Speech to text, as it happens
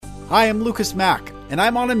Hi, I'm Lucas Mack, and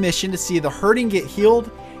I'm on a mission to see the hurting get healed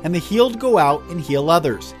and the healed go out and heal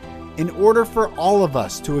others, in order for all of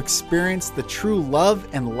us to experience the true love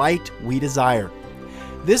and light we desire.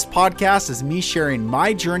 This podcast is me sharing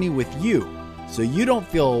my journey with you, so you don't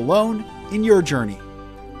feel alone in your journey.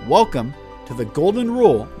 Welcome to the Golden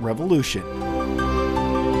Rule Revolution.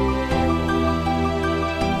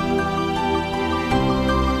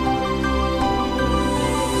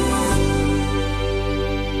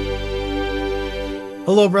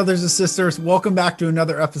 Hello, brothers and sisters. Welcome back to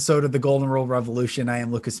another episode of the Golden Rule Revolution. I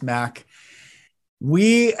am Lucas Mack.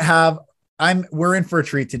 We're in for a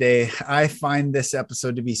treat today. I find this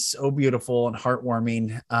episode to be so beautiful and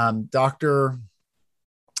heartwarming. Dr.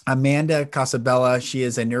 Amanda Casabella, she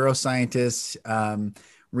is a neuroscientist,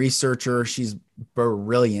 researcher. She's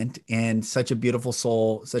brilliant and such a beautiful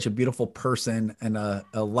soul, such a beautiful person, and a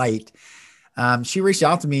light. She reached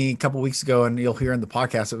out to me a couple of weeks ago, and you'll hear in the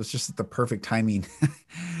podcast, it was just the perfect timing.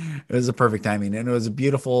 It was a perfect timing, and it was a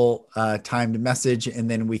beautiful timed message.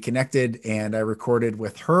 And then we connected, and I recorded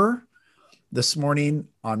with her this morning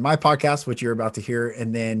on my podcast, which you're about to hear,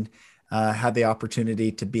 and then had the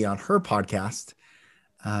opportunity to be on her podcast.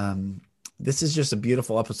 This is just a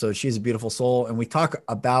beautiful episode. She's a beautiful soul, and we talk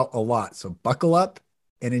about a lot. So buckle up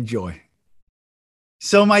and enjoy.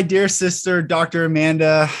 So my dear sister, Dr.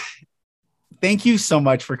 Amanda, thank you so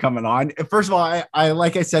much for coming on. First of all, I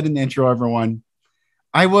like I said in the intro, everyone,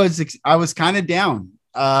 I was kind of down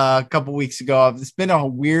a couple weeks ago. It's been a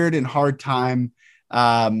weird and hard time.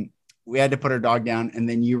 We had to put our dog down, and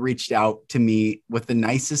then you reached out to me with the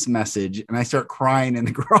nicest message, and I start crying in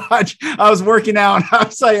the garage. I was working out.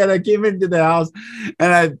 And I came into the house,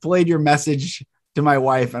 and I played your message to my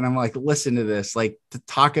wife, and I'm like, listen to this, like, to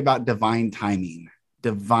talk about divine timing.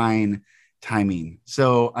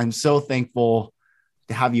 So I'm so thankful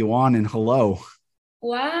to have you on, and hello.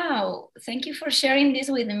 Wow. Thank you for sharing this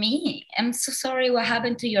with me. I'm so sorry what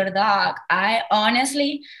happened to your dog. I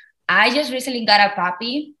just recently got a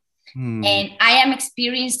puppy, and I am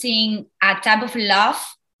experiencing a type of love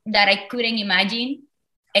that I couldn't imagine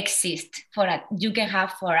you can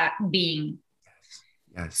have for a being.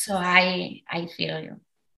 Yes. So I feel you.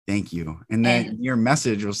 Thank you. And then your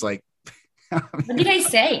message was like, what did I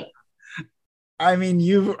say? I mean,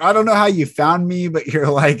 I don't know how you found me, but you're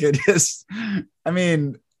like, it's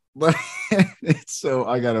so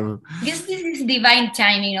I gotta. This is divine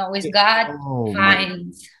timing, always God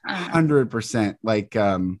finds. 100%. Like,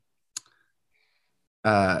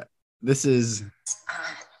 this is.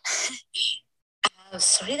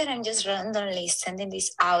 Sorry that I'm just randomly sending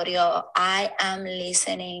this audio. I am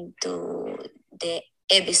listening to the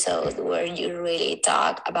episode where you really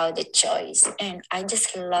talk about the choice, and I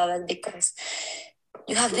just love it because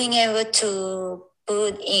you have been able to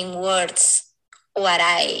put in words what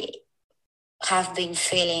I have been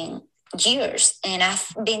feeling years, and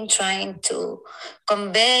I've been trying to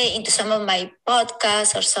convey into some of my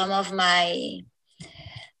podcasts or some of my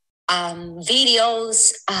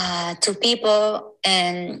videos to people,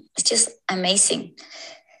 and it's just amazing.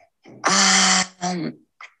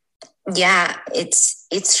 Yeah,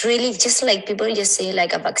 it's really just like people just say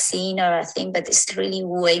like a vaccine or a thing, but it's really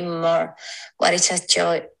way more what is a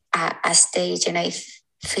joy, a stage. And I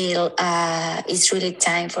feel it's really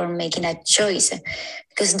time for making a choice,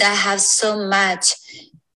 because that has so much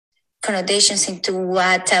connotations into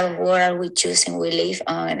what type of world are we choosing we live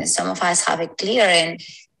on. And some of us have it clear. And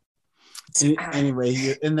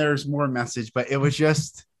anyway, and there's more message, but it was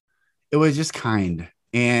just kind.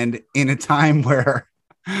 And in a time where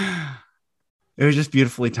it was just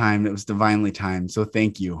beautifully timed. It was divinely timed. So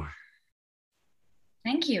thank you.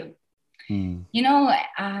 Thank you. You know,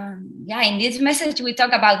 in this message, we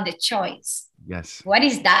talk about the choice. Yes. What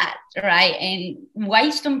is that, right? And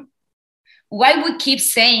why we keep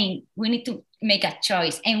saying we need to make a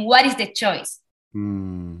choice? And what is the choice?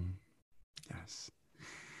 Yes.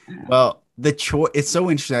 Well, the choice, it's so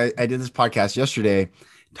interesting. I did this podcast yesterday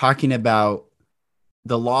talking about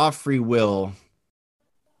the law of free will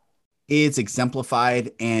is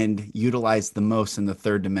exemplified and utilized the most in the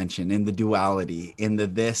third dimension, in the duality, in the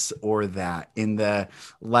this or that, in the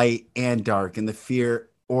light and dark, in the fear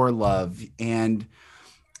or love. And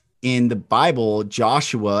in the Bible,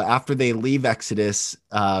 Joshua, after they leave Exodus,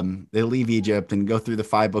 they leave Egypt and go through the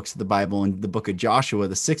 5 books of the Bible, and the book of Joshua,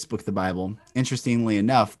 the 6th book of the Bible. Interestingly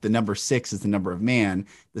enough, the number 6 is the number of man.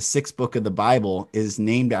 The 6th book of the Bible is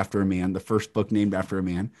named after a man, the first book named after a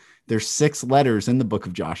man. There's 6 letters in the book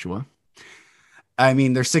of Joshua.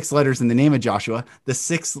 There's 6 letters in the name of Joshua. The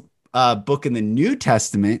 6th book in the New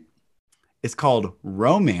Testament is called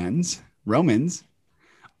Romans.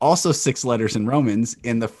 also 6 letters in Romans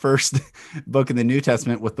in the first book of the New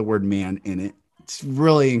Testament with the word man in it. It's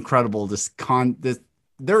really incredible.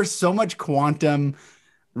 There's so much quantum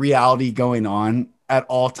reality going on at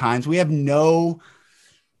all times. We have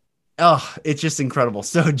it's just incredible.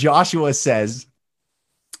 So Joshua says,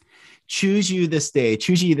 choose ye this day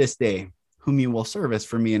whom you will serve. As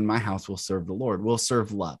for me and my house will serve the Lord. We'll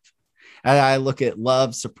serve love. And I look at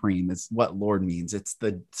love supreme. It's what Lord means. It's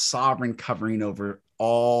the sovereign covering over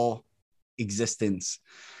all existence.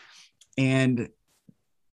 And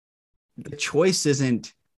the choice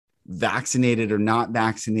isn't vaccinated or not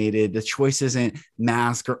vaccinated. The choice isn't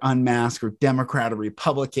mask or unmask or Democrat or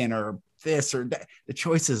Republican or this or that. The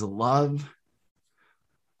choice is love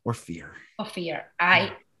or fear. Or fear.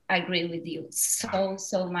 I agree with you so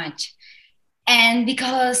much. And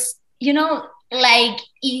because, like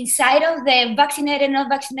inside of the vaccinated, not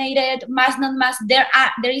vaccinated, mask, not mask, there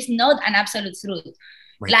is not an absolute truth.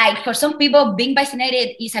 Right. Like for some people, being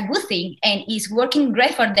vaccinated is a good thing and is working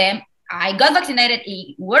great for them. I got vaccinated,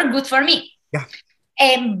 it worked good for me. Yeah.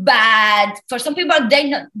 But for some people,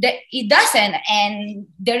 it doesn't. And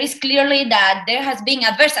there is clearly that there has been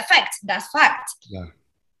adverse effects. That's fact. Yeah.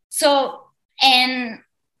 So,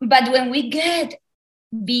 but when we get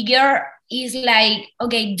bigger, is like,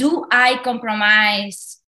 okay, do I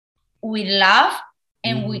compromise with love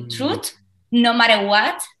and with truth, no matter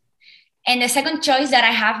what? And the second choice that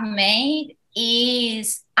I have made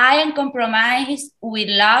is I am compromised with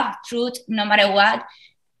love, truth, no matter what,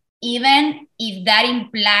 even if that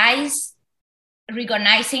implies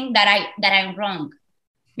recognizing that I'm wrong.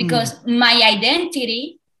 Because my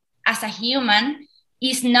identity as a human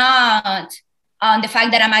is not on the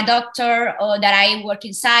fact that I'm a doctor or that I work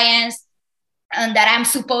in science and that I'm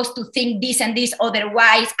supposed to think this and this,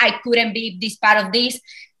 otherwise I couldn't be this part of this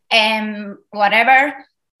and whatever,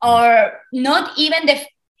 or not even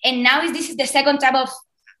and now this is the second type of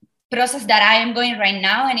process that I am going right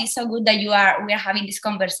now. And it's so good that we are having this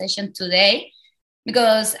conversation today,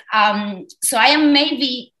 because so I am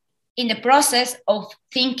maybe in the process of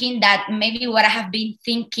thinking that maybe what I have been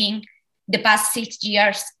thinking the past 6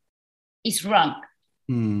 years is wrong.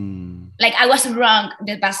 Like I was wrong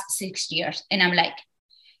the past 6 years. And I'm like,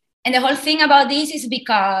 and the whole thing about this is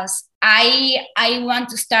because I want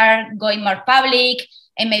to start going more public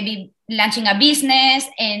and maybe launching a business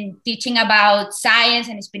and teaching about science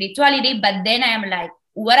and spirituality. But then I am like,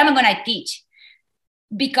 what am I going to teach?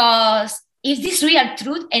 Because is this real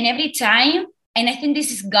truth? And every time, and I think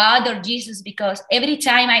this is God or Jesus, because every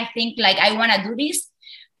time I think like I want to do this,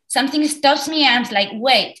 something stops me and I'm like,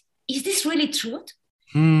 wait, is this really truth?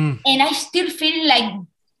 And I still feel like,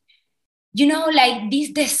 like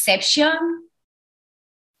this deception,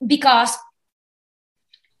 because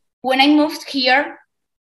when I moved here,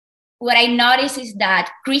 what I noticed is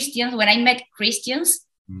that Christians, when I met Christians,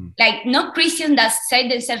 like not Christians that say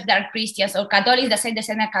themselves that are Christians or Catholics that say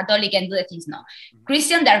themselves are Catholic and do the things, no.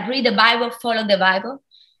 Christians that read the Bible, follow the Bible,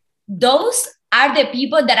 those are the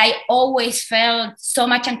people that I always felt so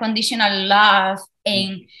much unconditional love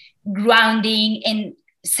and grounding and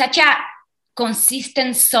such a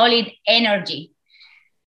consistent, solid energy.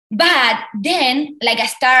 But then, like I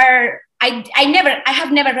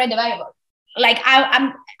have never read the Bible. Like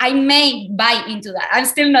I may buy into that. I'm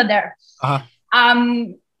still not there.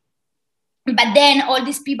 But then all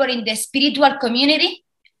these people in the spiritual community,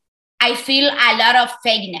 I feel a lot of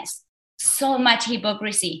fakeness, so much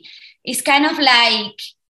hypocrisy. It's kind of like,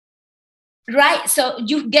 right? So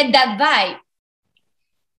you get that vibe.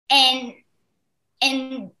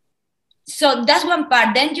 And so that's one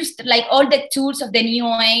part. Then just like all the tools of the new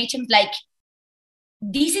age, I'm like,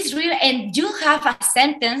 this is real. And you have a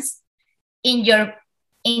sentence in your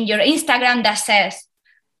Instagram that says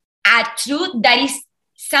a truth that is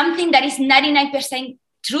something that is 99%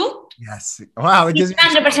 true. Yes. Wow. It gives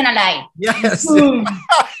 100% a lie. Yes.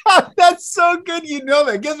 That's so good.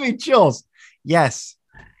 That it gives me chills. Yes.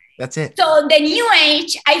 That's it. So the new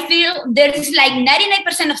age, I feel there is like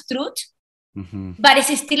 99% of truth, but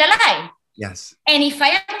it's still a lie. Yes. And if I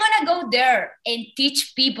am going to go there and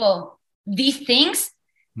teach people these things,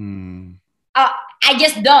 I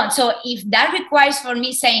just don't. So if that requires for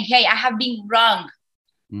me saying, hey, I have been wrong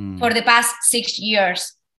for the past 6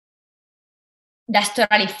 years, that's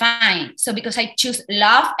totally fine. So because I choose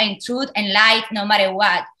love and truth and light no matter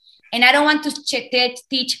what. And I don't want to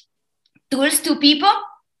teach tools to people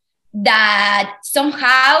that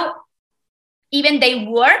somehow, even they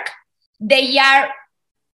work, they are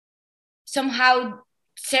somehow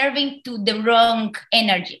serving to the wrong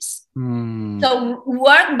energies. So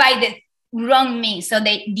work by the wrong means. So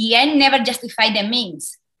the end never justify the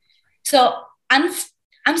means. So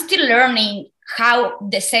I'm still learning how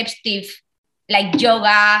deceptive, like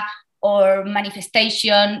yoga or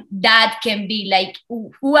manifestation, that can be like,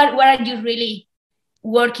 what are you really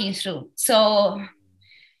working through? So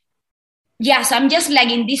yeah, so I'm just like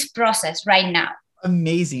in this process right now.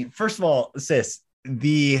 Amazing. First of all, sis,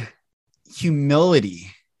 the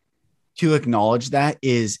humility to acknowledge that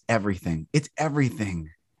is everything. It's everything.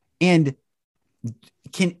 And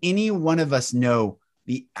can any one of us know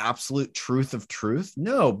the absolute truth of truth?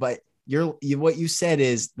 No, but what you said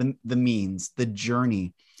is the means, the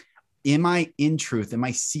journey. Am I in truth? Am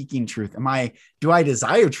I seeking truth? Do I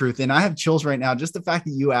desire truth? And I have chills right now. Just the fact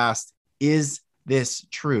that you asked, is this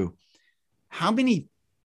true? How many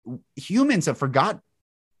humans have forgot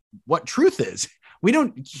what truth is? We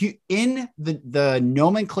don't, in the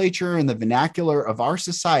nomenclature and the vernacular of our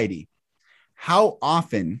society, how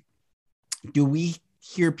often do we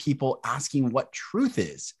hear people asking what truth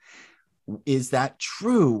is? Is that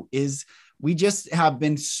true? We just have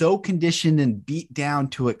been so conditioned and beat down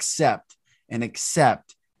to accept and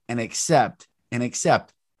accept and accept and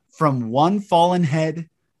accept, from one fallen head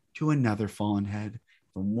to another fallen head,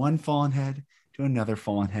 from one fallen head to another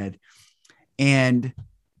fallen head. And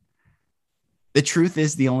the truth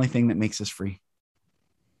is the only thing that makes us free.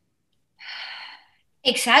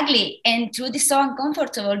 Exactly. And truth is so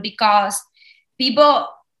uncomfortable because people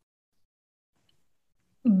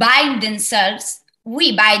bind themselves,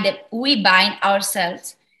 we bind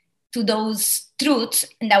ourselves to those truths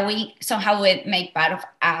that we somehow would make part of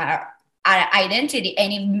our identity,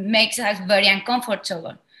 and it makes us very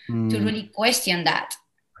uncomfortable to really question that.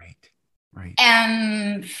 Right.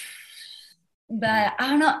 But I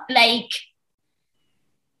don't know, like,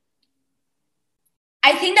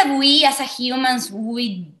 I think that we as a humans,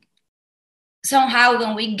 we somehow,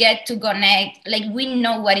 when we get to connect, like, we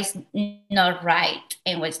know what is not right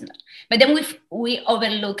and what's not. But then we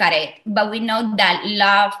overlook at it. But we know that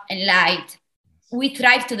love and light, we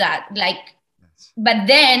thrive to that. Like, but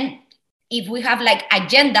then if we have like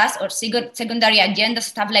agendas or secondary agendas,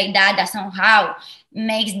 stuff like that, that somehow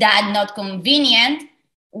makes that not convenient,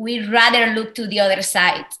 we'd rather look to the other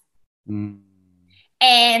side.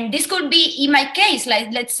 And this could be in my case, like,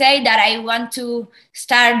 let's say that I want to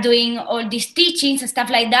start doing all these teachings and stuff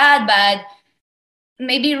like that, but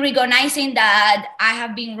maybe recognizing that I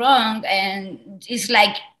have been wrong. And it's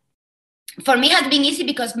like, for me, it has been easy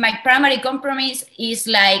because my primary compromise is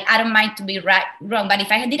like, I don't mind to be wrong. But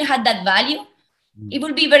if I didn't have that value, it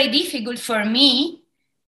would be very difficult for me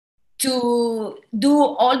to do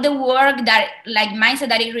all the work that, like, mindset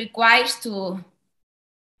that it requires to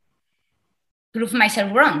prove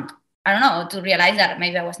myself wrong. I don't know, to realize that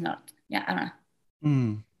maybe I was not. Yeah, I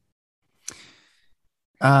don't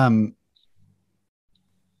know.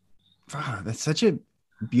 Wow, that's such a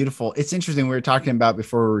beautiful. It's interesting. We were talking about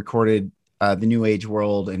before we recorded the New Age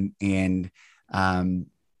world and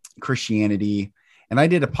Christianity, and I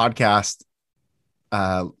did a podcast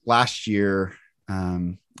last year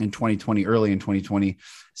in 2020, early in 2020,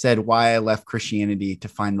 said why I left Christianity to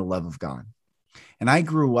find the love of God. And I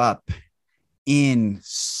grew up in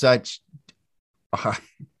such, I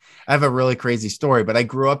have a really crazy story, but I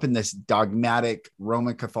grew up in this dogmatic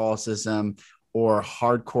Roman Catholicism or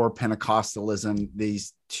hardcore Pentecostalism,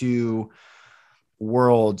 these two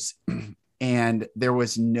worlds. And there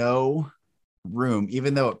was no room,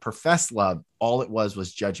 even though it professed love, all it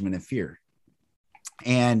was judgment and fear.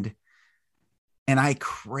 And I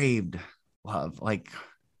craved love. Like,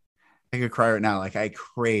 I could cry right now. Like, I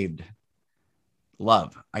craved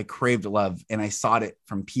love. I craved love, and I sought it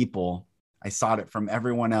from people. I sought it from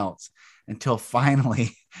everyone else, until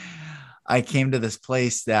finally I came to this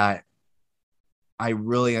place that I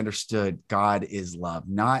really understood God is love,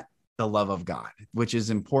 not the love of God, which is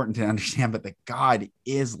important to understand, but that God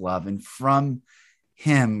is love. And from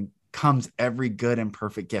him comes every good and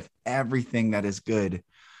perfect gift, everything that is good.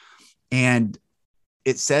 And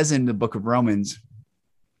it says in the book of Romans,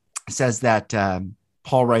 it says that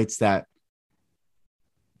Paul writes that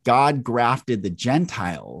God grafted the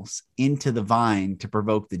Gentiles into the vine to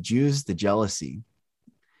provoke the Jews to jealousy.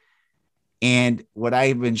 And what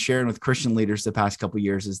I've been sharing with Christian leaders the past couple of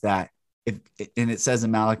years is that and it says in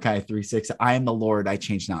Malachi 3:6, I am the Lord, I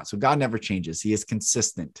change not. So God never changes. He is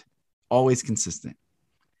consistent, always consistent.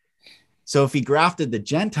 So if he grafted the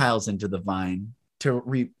Gentiles into the vine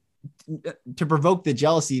to provoke the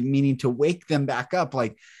jealousy, meaning to wake them back up,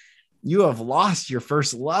 like, you have lost your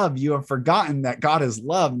first love. You have forgotten that God is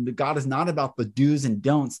love. God is not about the do's and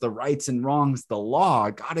don'ts, the rights and wrongs, the law.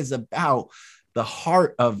 God is about the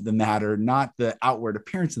heart of the matter, not the outward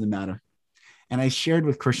appearance of the matter. And I shared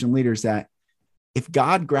with Christian leaders that if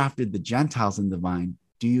God grafted the Gentiles in the vine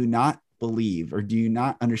do you not believe, or do you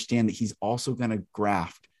not understand that he's also going to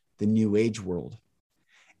graft the New Age world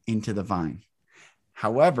into the vine?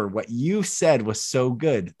 However, what you said was so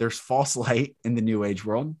good. There's false light in the New Age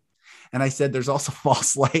world. And I said, there's also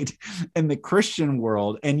false light in the Christian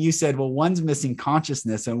world. And you said, well, one's missing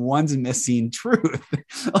consciousness and one's missing truth.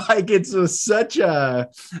 Like, it's such a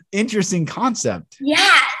interesting concept.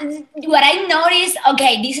 Yeah. What I noticed,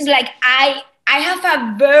 okay, this is like, I have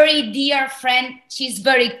a very dear friend. She's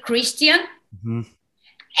very Christian. Mm-hmm.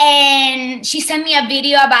 And she sent me a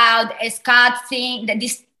video about a Scott thing, that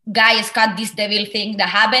this guy, Scott, this devil thing that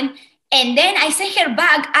happened. And then I sent her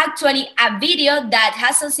back actually a video that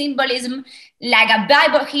has some symbolism, like a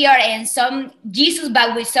Bible here and some Jesus,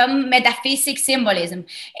 but with some metaphysics symbolism.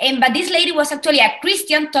 But this lady was actually a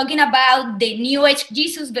Christian talking about the New Age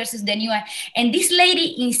Jesus versus the New Age. And this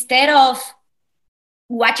lady, instead of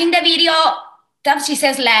watching the video, she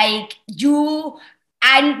says like,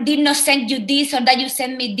 I did not send you this, or that you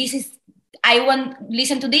sent me this, I won't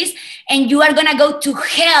listen to this, and you are gonna go to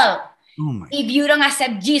hell if you don't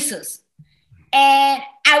accept Jesus. And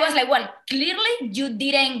I was like, well, clearly you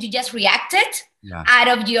just reacted out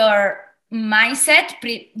of your mindset.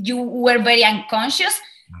 You were very unconscious.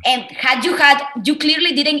 And you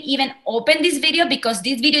clearly didn't even open this video, because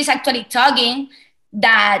this video is actually talking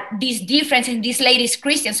that this difference in this lady is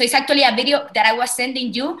Christian. So it's actually a video that I was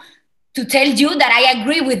sending you to tell you that I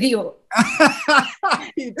agree with you.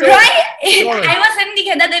 Right? I was sending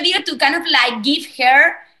her that video to kind of like give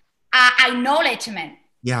her acknowledgement.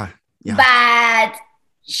 Yeah. But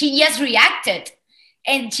she just reacted,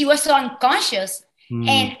 and she was so unconscious.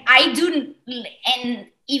 And and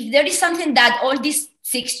if there is something that all these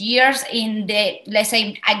 6 years in the, let's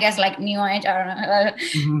say, I guess like New Age has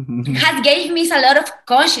gave me a lot of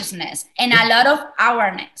consciousness and a lot of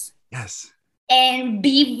awareness. Yes. And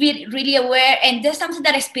be really aware. And there's something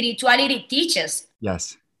that spirituality teaches.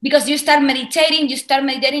 Yes. Because you start meditating, you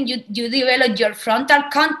develop your frontal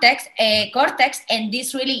cortex, and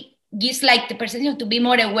this really gives like the perception to be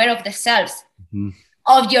more aware of the selves,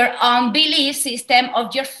 of your own belief system,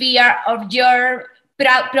 of your fear, of your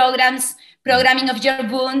programming of your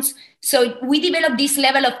wounds. So we develop this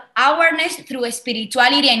level of awareness through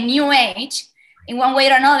spirituality and New Age in one way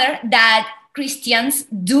or another that pure Christians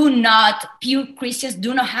do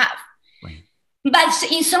not have. Right. But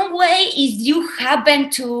in some way, if you happen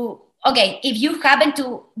to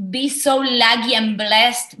be so lucky and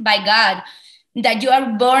blessed by God that you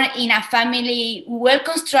are born in a family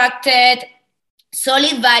well-constructed,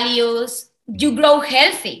 solid values, you grow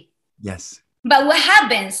healthy. Yes. But what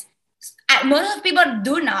happens? Most of people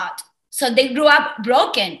do not. So they grew up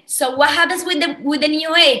broken. So what happens with the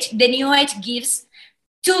New Age? The New Age gives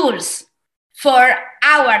tools for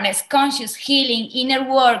awareness, conscious healing, inner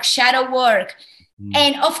work, shadow work.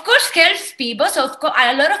 And of course, helps people. So of course,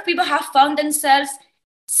 a lot of people have found themselves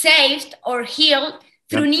saved or healed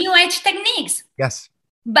through New Age techniques. Yes.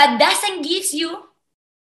 But doesn't give you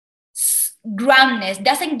groundness,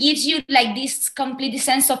 doesn't give you like this complete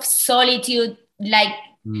sense of solitude, like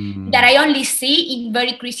that I only see in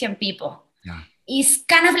very Christian people. Yeah. It's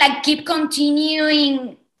kind of like keep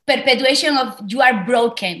continuing perpetuation of you are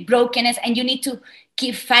brokenness, and you need to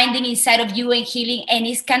keep finding inside of you and healing. And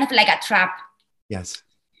it's kind of like a trap. Yes.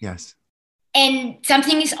 Yes. And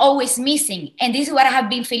something is always missing. And this is what I have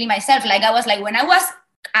been feeling myself. Like I was like, when I was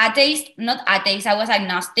I was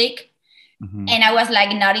agnostic. And I was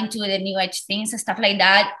like not into the New Age things and stuff like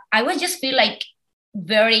that. I was just feel like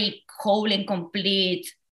very whole and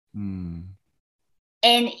complete. And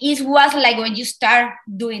it was like when you start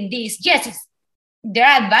doing this, yes, there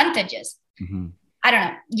are advantages. I don't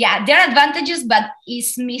know. Yeah, there are advantages, but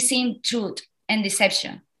it's missing truth and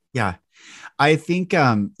deception. Yeah. I think,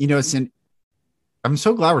 I'm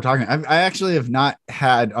so glad we're talking. I actually have not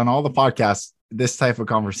had on all the podcasts this type of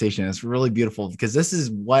conversation. It's really beautiful, because this is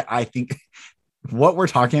what I think, what we're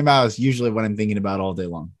talking about is usually what I'm thinking about all day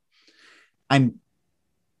long. I'm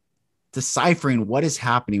deciphering what is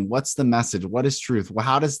happening. What's the message? What is truth? Well,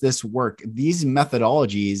 how does this work? These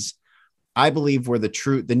methodologies, I believe, were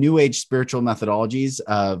the New Age spiritual methodologies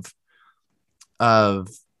of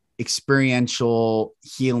experiential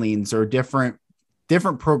healings or different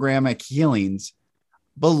programmatic healings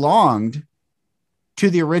belonged to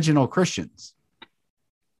the original Christians.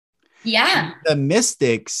 Yeah. The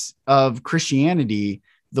mystics of Christianity,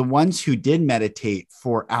 the ones who did meditate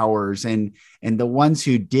for hours and the ones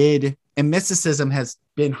who did, and mysticism has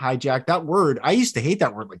been hijacked. That word, I used to hate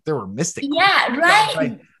that word. Like, there were mystics. Yeah,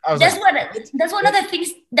 right. That's one of the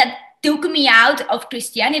things that took me out of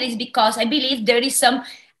Christianity, is because I believe there is some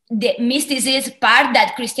the mysticism part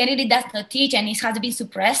that Christianity does not teach, and it has been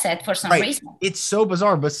suppressed for some reason. It's so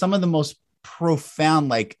bizarre, but some of the most profound,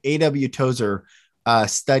 like A.W. Tozer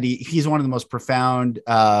study, he's one of the most profound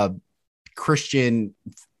Christian.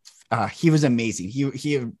 He was amazing.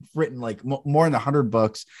 He had written like more than 100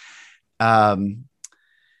 books, some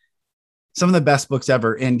of the best books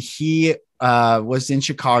ever. And he was in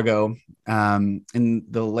Chicago in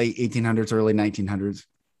the late 1800s, early 1900s.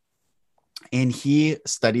 And he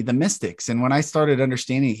studied the mystics. And when I started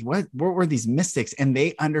understanding what were these mystics, and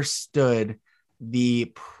they understood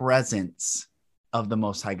the presence of the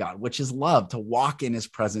Most High God, which is love, to walk in his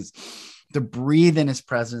presence, to breathe in his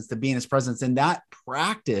presence, to be in his presence. And that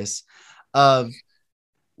practice of,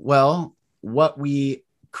 well, what we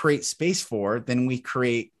create space for, then we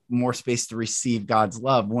create more space to receive God's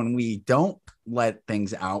love. When we don't let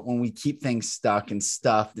things out, when we keep things stuck and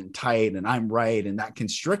stuffed and tight, and I'm right, and that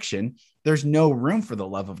constriction, there's no room for the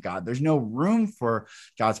love of God. There's no room for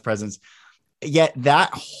God's presence. Yet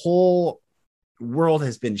that whole world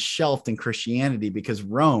has been shelved in Christianity because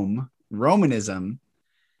Romanism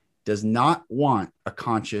does not want a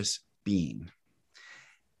conscious being.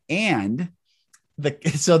 And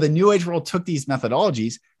so the New Age world took these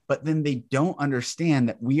methodologies, but then they don't understand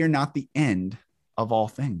that we are not the end of all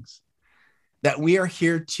things, that we are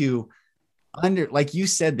here to like you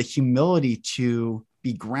said, the humility to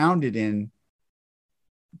be grounded in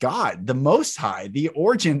God, the Most High, the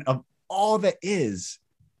origin of all that is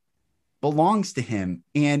belongs to him.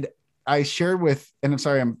 And I shared with, and I'm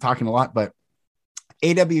sorry, I'm talking a lot, but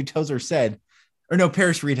A.W. Tozer said, or no,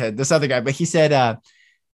 Paris Reed, this other guy, but he said,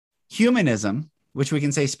 humanism, which we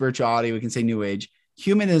can say spirituality, we can say New Age,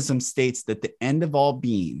 humanism states that the end of all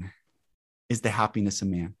being is the happiness of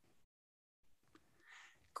man.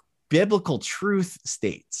 Biblical truth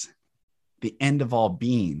states the end of all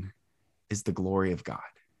being is the glory of God.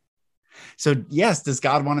 So yes, does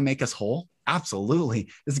God want to make us whole? Absolutely.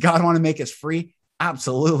 Does God want to make us free?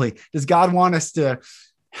 Absolutely. Does God want us to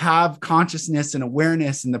have consciousness and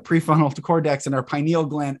awareness in the prefrontal cortex and our pineal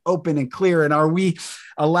gland open and clear? And are we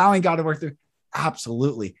allowing God to work through?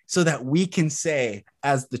 Absolutely. So that we can say,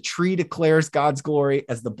 as the tree declares God's glory,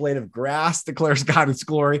 as the blade of grass declares God's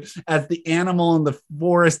glory, as the animal in the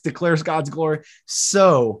forest declares God's glory,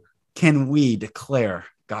 so can we declare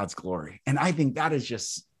God's glory. And I think that is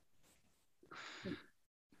just...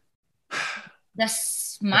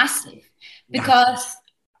 That's massive, because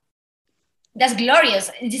that's glorious.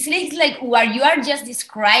 This is like what you are just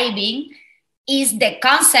describing is the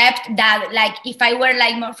concept that, like, if I were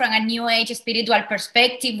like more from a New Age spiritual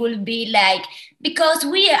perspective, would be like, because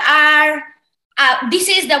we are, this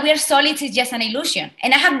is that we are solid is just an illusion.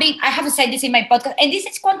 And I have said this in my podcast, and this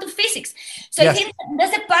is quantum physics. So I think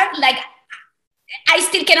that's the part, like, I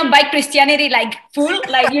still cannot buy Christianity like full,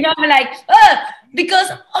 like, you know, like,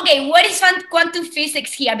 because, okay, what is quantum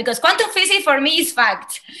physics here? Because quantum physics for me is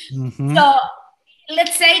fact. Mm-hmm. So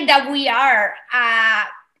let's say that we are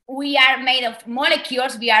made of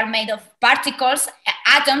molecules, we are made of particles,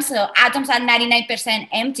 atoms. So atoms are 99%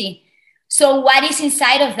 empty. So what is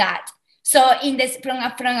inside of that? So in this, from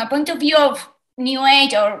a point of view of New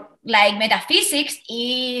Age or like metaphysics,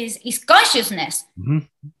 is consciousness. Mm-hmm.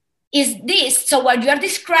 Is this. So what you're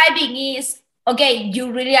describing is, okay, you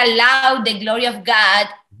really allow the glory of God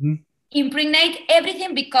impregnate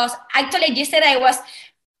everything, because actually yesterday I was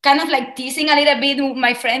kind of like teasing a little bit with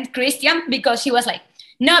my friend Christian, because she was like,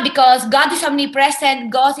 no, because God is omnipresent,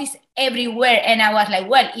 God is everywhere. And I was like,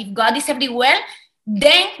 well, if God is everywhere,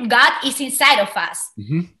 then God is inside of us.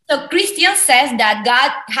 Mm-hmm. So Christian says that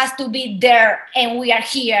God has to be there and we are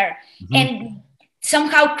here. Mm-hmm. And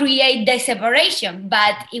somehow create the separation.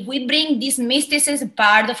 But if we bring this mysticism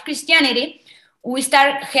part of Christianity, we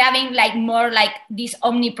start having like more like this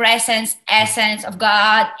omnipresence essence of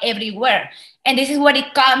God everywhere. And this is what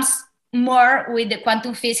it comes more with the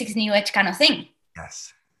quantum physics, New Age kind of thing.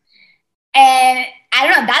 Yes. And I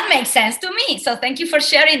don't know, that makes sense to me. So thank you for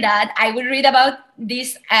sharing that. I will read about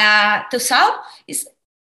this to solve.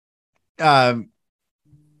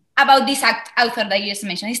 About this author that you just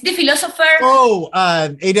mentioned. It's the philosopher.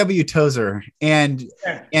 A.W. Tozer, and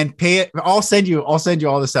pay it. I'll send you all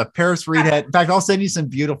this stuff. Paris Reed. In fact, I'll send you some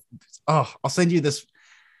beautiful. I'll send you this.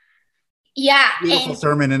 Yeah, beautiful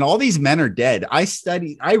sermon. And all these men are dead. I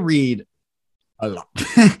read a lot,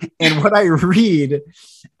 and what I read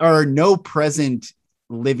are no present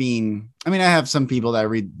living. I mean, I have some people that I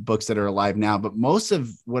read books that are alive now, but most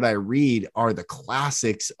of what I read are the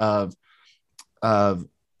classics of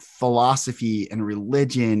philosophy and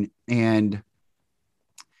religion. And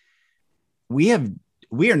we have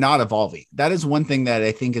we are not evolving. That is one thing that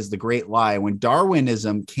I think is the great lie. When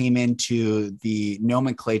Darwinism came into the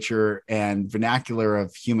nomenclature and vernacular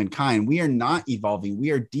of humankind, we are not evolving.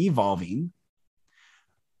 We are devolving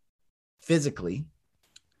physically,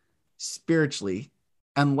 spiritually,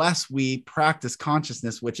 unless we practice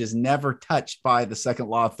consciousness, which is never touched by the second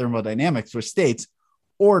law of thermodynamics, which states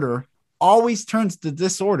order always turns to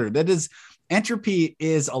disorder. That is, entropy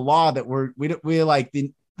is a law that we like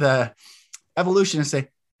the evolutionists say,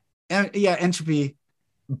 yeah, entropy,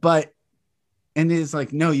 but, and it's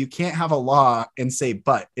like, no, you can't have a law and say,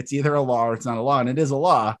 but it's either a law or it's not a law. And it is a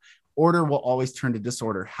law. Order will always turn to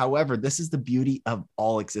disorder. However, this is the beauty of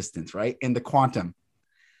all existence, right? In the quantum,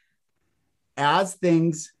 as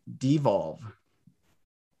things devolve,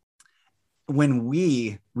 when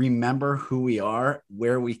we remember who we are,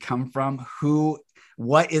 where we come from,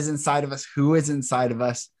 what is inside of us, who is inside of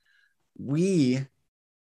us, we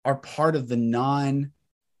are part of the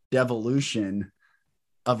non-devolution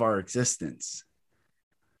of our existence.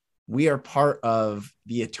 We are part of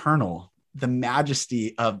the eternal, the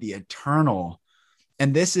majesty of the eternal.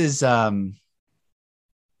 And this is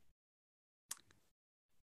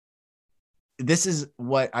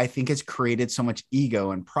what I think has created so much ego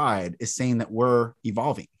and pride, is saying that we're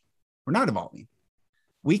evolving. We're not evolving.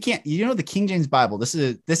 We can't, the King James Bible, this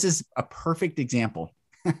is a perfect example.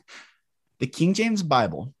 The King James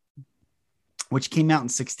Bible, which came out in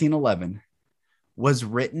 1611, was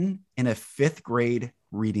written in a 5th grade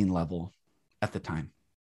reading level at the time.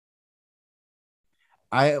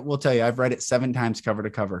 I will tell you, I've read it 7 times cover to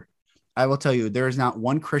cover. I will tell you, there is not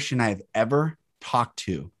one Christian I've ever talked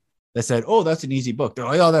to that said, oh, that's an easy book. They're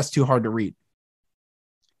like, oh, that's too hard to read.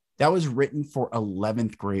 That was written for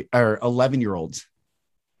 11th grade or 11-year-olds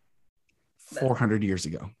 400 years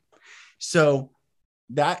ago. So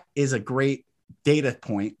that is a great data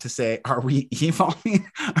point to say, are we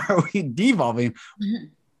evolving? Are we devolving? Mm-hmm.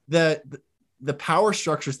 The power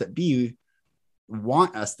structures that be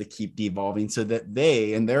want us to keep devolving so that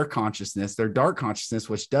they, in their consciousness, their dark consciousness,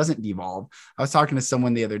 which doesn't devolve. I was talking to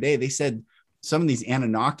someone the other day. They said some of these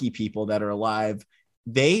Anunnaki people that are alive,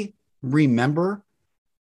 they remember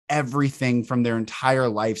everything from their entire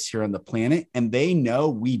lives here on the planet, and they know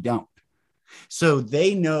we don't. So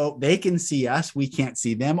they know they can see us, we can't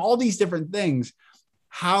see them, all these different things.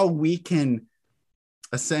 How we can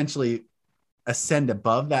essentially ascend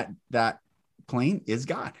above that plane is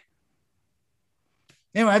God.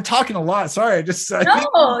 Anyway, I'm talking a lot. Sorry, I just no.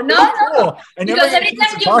 I because every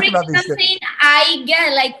time you bring something, I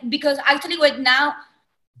get like, because actually what now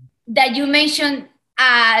that you mentioned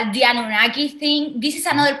the Anunnaki thing, this is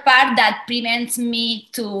another part that prevents me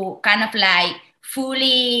to kind of like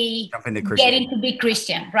fully getting to be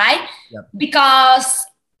Christian, right? Yep. Because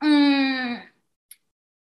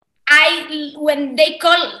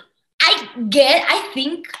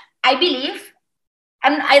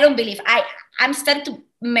I'm starting to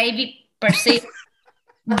maybe perceive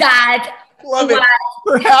that. Love it.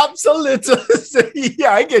 Perhaps a little.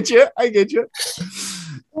 Yeah, I get you.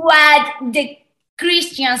 What the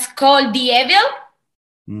Christians call the evil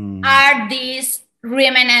are these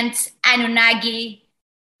remnants, Anunnaki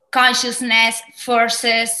consciousness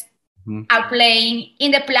forces are playing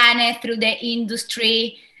in the planet through the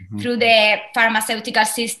industry, through the pharmaceutical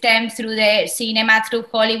system, through the cinema, through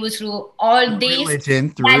Hollywood, through all this.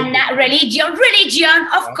 Religion,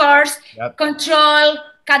 of course, control,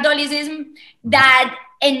 Catholicism,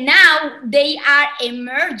 and now they are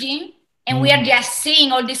emerging, and we are just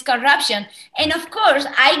seeing all this corruption. And of course,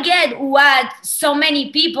 I get what so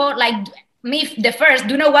many people, like me, the first,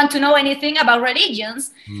 do not want to know anything about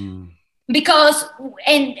religions. Because,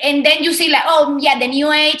 and then you see like, oh yeah, the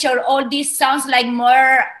New Age or all this sounds like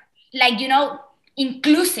more like,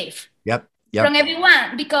 inclusive. Yep. From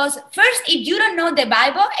everyone. Because first, if you don't know the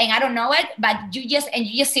Bible, and I don't know it, but you just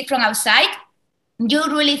see from outside, you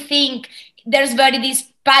really think there's very this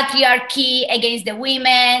patriarchy against the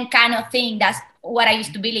women kind of thing. That's what I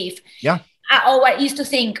used to believe. Yeah. Or what I used to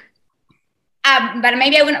think. But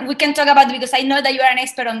maybe we can talk about it because I know that you are an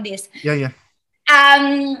expert on this. Yeah.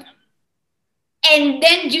 And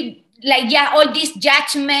then you like, all this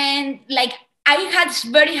judgment, like I had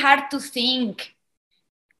very hard to think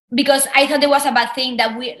because I thought there was a bad thing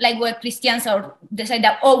that we, like we're Christians, or they said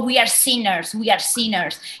that, oh, we are sinners. Right.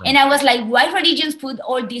 And I was like, why religions put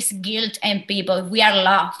all this guilt on people? We are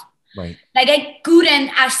loved. Right. Like I couldn't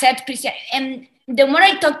accept Christian. And the more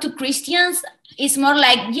I talk to Christians, it's more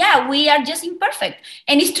like, we are just imperfect.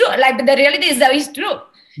 And it's true. Like the reality is that it's true.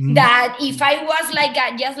 That if I was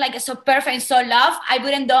like so perfect and so loved, I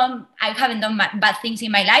haven't done bad things in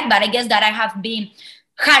my life, but I guess that I have been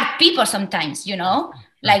hurt people sometimes, you know,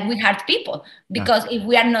 like we hurt people because if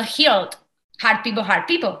we are not healed, hurt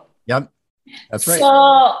people. Yep. That's right.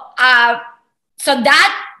 So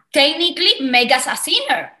that technically makes us a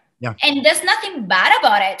sinner. Yeah. And there's nothing bad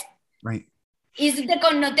about it. Right. Is the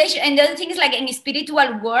connotation. And the other thing is, like, in the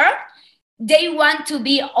spiritual world, they want to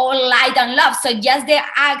be all light and love. So just the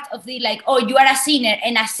act of the, like, oh, you are a sinner,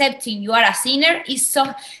 and accepting you are a sinner is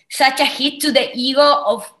such a hit to the ego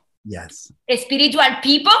of spiritual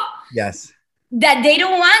people. Yes. That they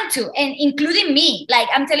don't want to, and including me. Like,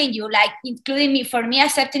 I'm telling you, like, including me, for me,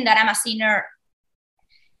 accepting that I'm a sinner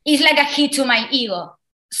is like a hit to my ego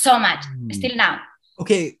so much still now.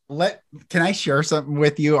 Okay, can I share something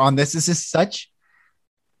with you on this? This is such,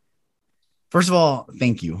 first of all,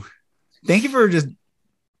 thank you. Thank you for just,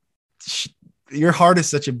 your heart is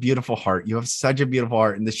such a beautiful heart. You have such a beautiful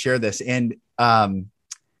heart, and to share this. And the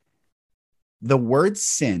word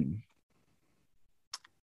sin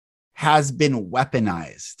has been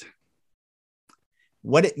weaponized.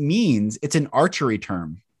 What it means, it's an archery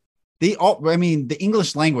term. The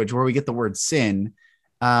English language, where we get the word sin,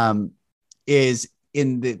 is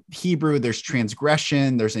in the Hebrew, there's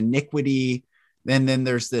transgression, there's iniquity, and then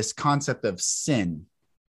there's this concept of sin.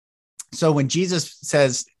 So when Jesus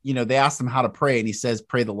says, they asked him how to pray, and he says,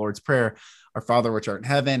 pray the Lord's Prayer, our Father which art in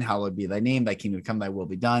heaven, hallowed be thy name, thy kingdom come, thy will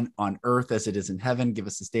be done on earth as it is in heaven. Give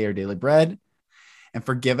us this day our daily bread, and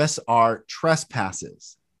forgive us our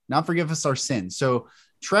trespasses, not forgive us our sins. So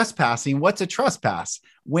trespassing, what's a trespass?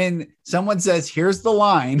 When someone says, here's the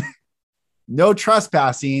line, no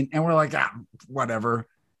trespassing, and we're like, whatever.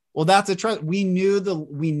 Well, that's we knew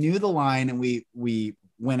the line, and we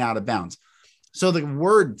went out of bounds. So the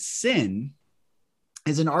word sin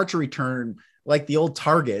is an archery term, like the old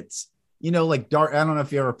targets, like dart. I don't know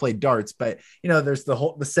if you ever played darts, but there's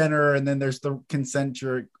the center, and then there's the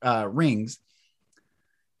concentric rings.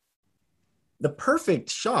 The perfect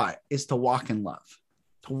shot is to walk in love,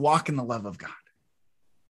 to walk in the love of God.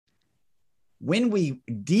 When we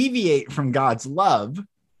deviate from God's love,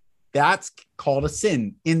 that's called a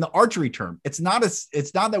sin in the archery term. It's not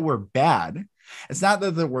that we're bad. It's not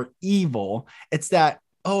that we're evil. It's that,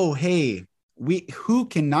 oh, hey,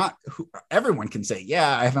 everyone can say,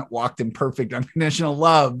 yeah, I haven't walked in perfect unconditional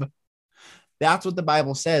love. That's what the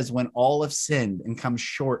Bible says when all have sinned and come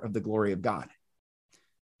short of the glory of God.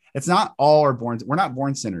 It's not all are born. We're not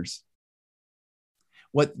born sinners.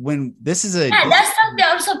 That's something that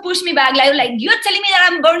also pushed me back. Like you're telling me that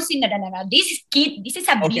I'm born sinner. No. This is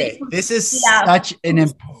a beautiful. This is such an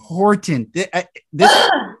important.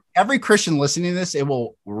 Every Christian listening to this, it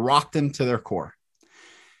will rock them to their core.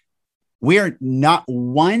 We are not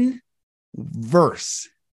one verse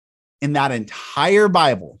in that entire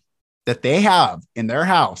Bible that they have in their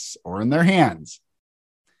house or in their hands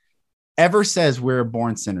ever says we're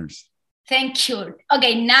born sinners. Thank you.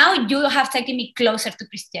 Okay, now you have taken me closer to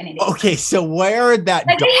Christianity. Okay, so where that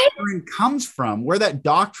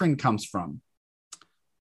doctrine comes from,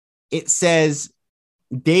 it says,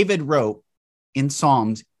 David wrote in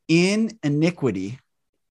Psalms, in iniquity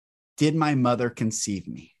did my mother conceive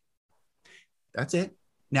me. That's it.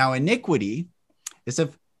 Now, iniquity is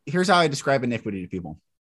here's how I describe iniquity to people.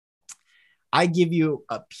 I give you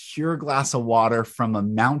a pure glass of water from a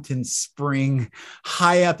mountain spring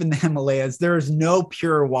high up in the Himalayas. There is no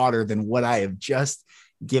purer water than what I have just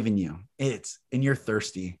given you. And you're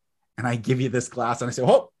thirsty. And I give you this glass and I say,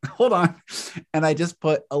 oh, hold on. And I just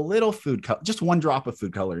put a little food color, just one drop of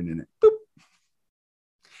food coloring in it. Boop.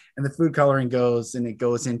 And the food coloring goes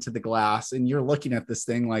into the glass. And you're looking at this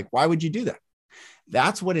thing like, why would you do that?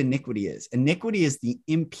 That's what iniquity is. Iniquity is the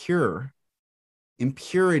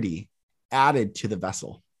impurity added to the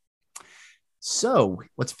vessel. So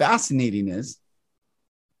what's fascinating is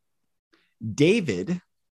David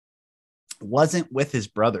wasn't with his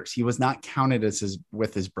brothers. He was not counted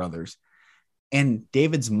with his brothers. And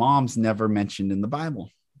David's mom's never mentioned in the Bible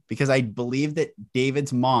because I believe that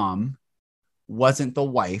David's mom wasn't the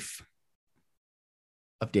wife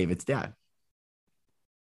of David's dad.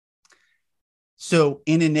 So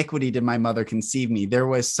in iniquity did my mother conceive me. There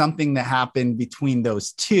was something that happened between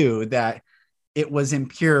those two that it was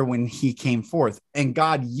impure when he came forth. And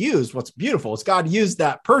God used, what's beautiful is God used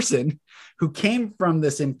that person who came from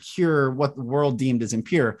this impure, what the world deemed as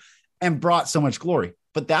impure, and brought so much glory.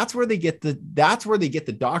 But that's where they get the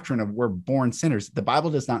doctrine of we're born sinners. The Bible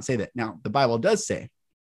does not say that. Now, the Bible does say,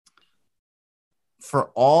 for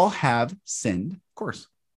all have sinned, of course.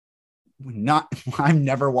 I've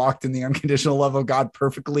never walked in the unconditional love of God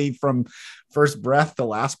perfectly from first breath to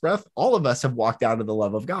last breath. All of us have walked out of the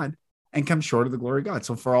love of God and come short of the glory of God.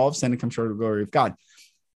 So for all have sinned and come short of the glory of God.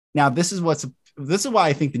 Now, this is what's this is why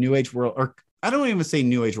I think the New Age world, or I don't even say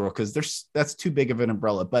New Age world because that's too big of an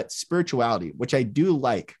umbrella, but spirituality, which I do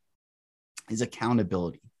like, is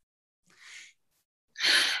accountability.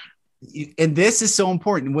 And this is so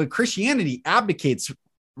important. When Christianity abdicates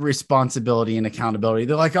responsibility and accountability,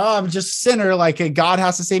 they're like, oh, I'm just a sinner. Like God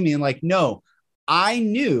has to save me. And like, no, I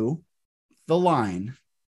knew the line.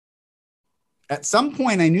 At some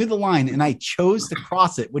point I knew the line and I chose to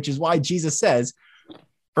cross it, which is why Jesus says,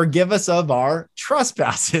 forgive us of our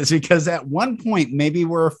trespasses, because at one point, maybe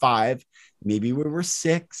we're 5, maybe we were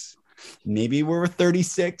 6, maybe we were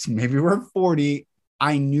 36, maybe we're 40.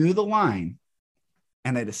 I knew the line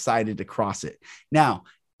and I decided to cross it. Now,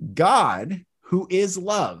 God, who is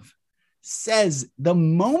love, says the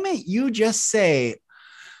moment you just say,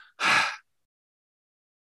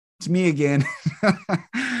 it's me again.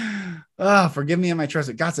 Oh, forgive me of my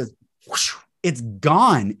trust. God says, whoosh, it's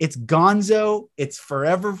gone. It's gonzo. It's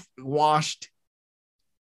forever washed.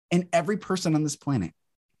 And every person on this planet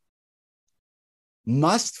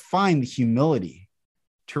must find the humility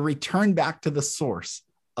to return back to the source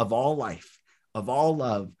of all life, of all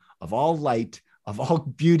love, of all light, of all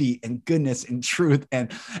beauty and goodness and truth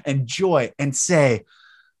and joy, and say,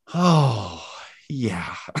 oh,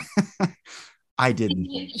 yeah, I didn't.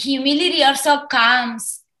 Humility also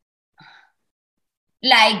comes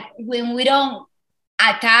like when we don't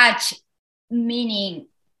attach meaning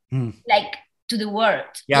like to the word.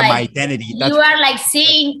 Yeah, like, my identity. You are like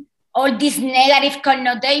seeing all this negative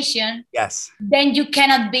connotation. Yes. Then you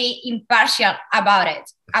cannot be impartial about it,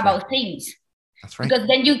 about things. That's right. Because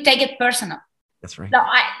then you take it personal. That's right. So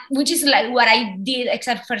which is like what I did,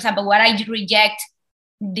 except for example, what I reject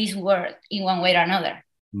this word in one way or another.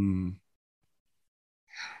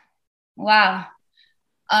 Wow.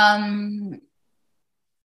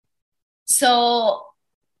 So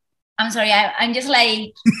I'm sorry, I'm just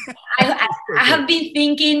like, I have been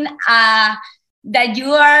thinking that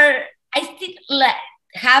you are, I still like,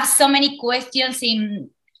 have so many questions in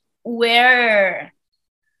where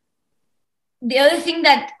the other thing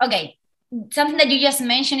that, okay, something that you just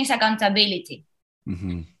mentioned is accountability.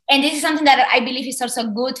 And this is something that I believe is also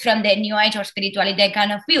good from the New Age or spirituality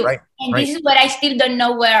kind of view. Right. And this is where I still don't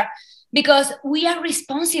know where, because we are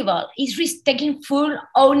responsible. It's taking full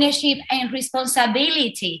ownership and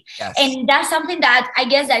responsibility. Yes. And that's something that I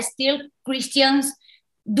guess that still Christians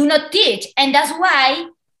do not teach. And that's why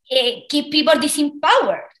keep people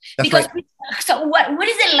disempowered. That's because so what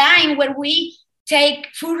is the line where we take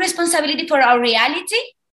full responsibility for our reality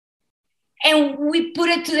and we put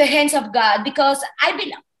it to the hands of God? Because I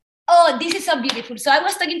believe, oh, this is so beautiful. So I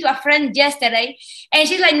was talking to a friend yesterday and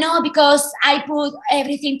she's like, no, because I put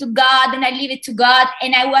everything to God and I leave it to God.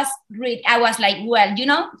 And I was like, well, you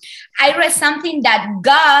know, I read something that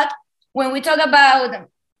God, when we talk about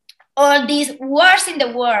all these wars in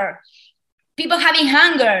the world, people having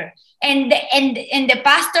hunger, and the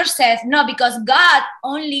pastor says, no, because God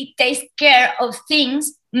only takes care of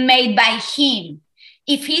things made by him.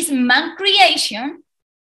 If he's man creation,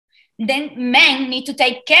 then men need to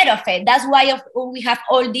take care of it. That's why we have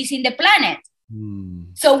all this in the planet.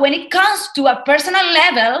 So when it comes to a personal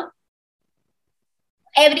level,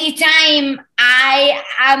 every time I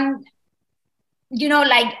am, you know,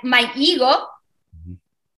 like my ego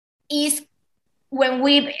is when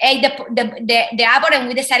we ate the apple and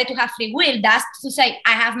we decided to have free will. That's to say,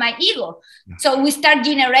 I have my ego. Yeah. So we start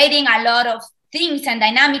generating a lot of things and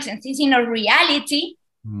dynamics and things in our reality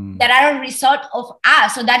that are a result of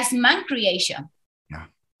us. So that is man creation. Yeah.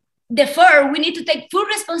 Therefore, we need to take full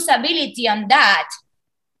responsibility on that.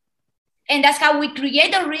 And that's how we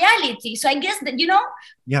create a reality. So I guess that, you know,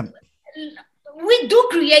 we do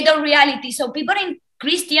create a reality. So people in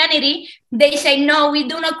Christianity, they say, no, we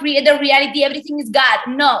do not create a reality. Everything is God.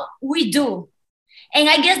 No, we do. And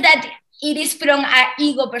I guess that it is from our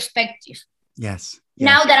ego perspective. Yes.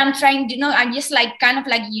 Now that I'm trying, you know, I'm just like kind of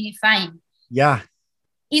like unifying. Yeah.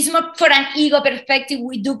 It's more for an ego perspective.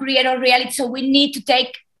 We do create a reality. So we need to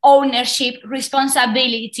take ownership,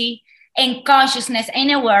 responsibility, and consciousness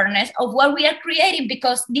and awareness of what we are creating,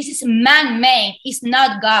 because this is man-made. It's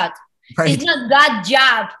not God. Right. It's not God's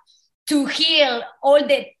job to heal all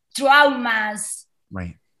the traumas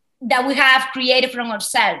that we have created from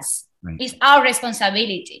ourselves. Right. It's our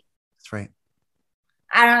responsibility. That's right.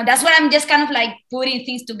 I don't know. That's what I'm just kind of like putting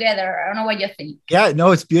things together. I don't know what you think. Yeah,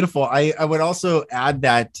 no, it's beautiful. I would also add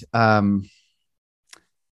that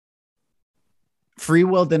free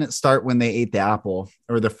will didn't start when they ate the apple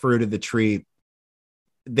or the fruit of the tree.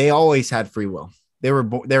 They always had free will. They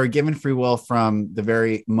were given free will from the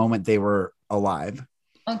very moment they were alive.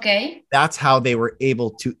 Okay. That's how they were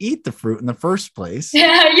able to eat the fruit in the first place.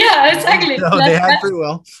 Yeah, exactly. So they had free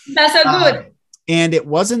will. That's so good. And it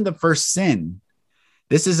wasn't the first sin.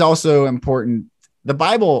 This is also important. The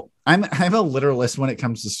Bible, I'm a literalist when it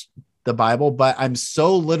comes to the Bible, but I'm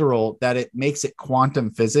so literal that it makes it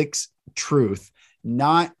quantum physics truth,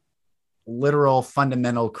 not literal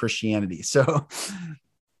fundamental Christianity. So,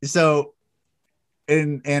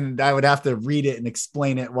 and I would have to read it and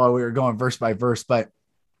explain it while we were going verse by verse, but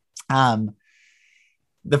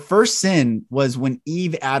the first sin was when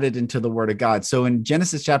Eve added into the word of God. So in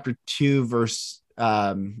Genesis chapter 2, verse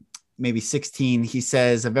maybe 16, he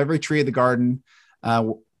says, of every tree of the garden,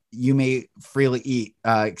 you may freely eat,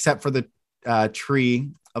 except for the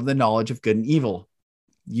tree of the knowledge of good and evil.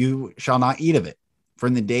 You shall not eat of it. For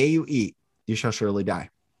in the day you eat, you shall surely die.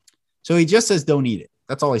 So he just says, don't eat it.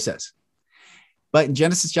 That's all he says. But in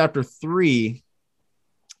Genesis chapter 3,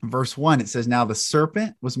 verse 1, it says, now the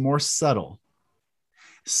serpent was more subtle.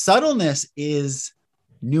 Subtleness is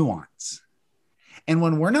nuance. And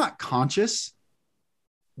when we're not conscious,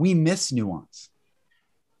 we miss nuance.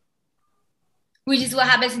 Which is what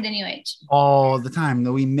happens in the New Age. All the time,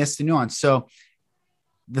 though we miss the nuance. So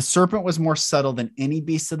the serpent was more subtle than any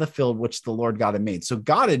beast of the field which the Lord God had made. So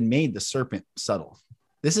God had made the serpent subtle.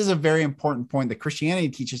 This is a very important point that Christianity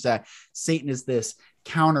teaches, that Satan is this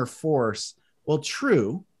counter force. Well,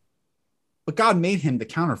 true, but God made him the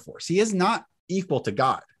counter force. He is not equal to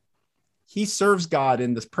God. He serves God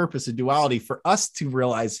in this purpose of duality for us to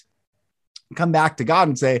realize, come back to God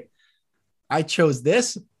and say, I chose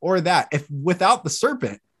this or that. If without the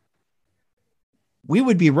serpent, we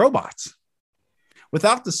would be robots.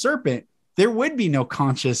 Without the serpent, there would be no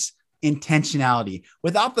conscious intentionality.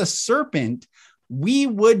 Without the serpent, we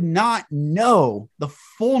would not know the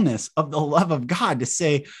fullness of the love of God to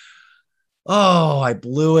say, oh, I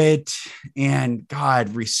blew it. And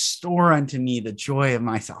God, restore unto me the joy of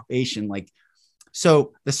my salvation.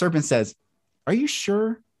 So the serpent says, are you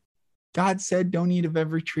sure God said, don't eat of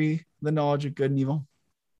every tree, the knowledge of good and evil?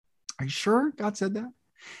 Are you sure God said that?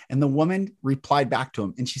 And the woman replied back to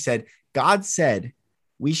him, and she said, God said,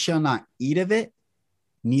 we shall not eat of it,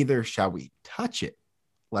 neither shall we touch it,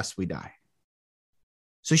 lest we die.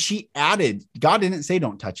 So she added, God didn't say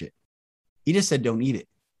don't touch it. He just said don't eat it.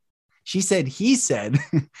 He said,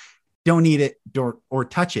 don't eat it or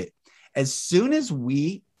touch it. As soon as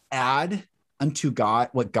we add unto God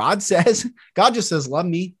what God says, God just says, love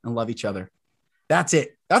me and love each other. That's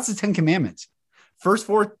it. That's the 10 commandments. First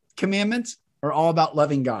 4 commandments are all about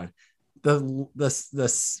loving God. The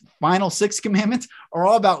final 6 commandments are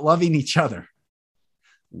all about loving each other.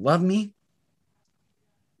 Love me,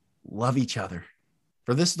 love each other.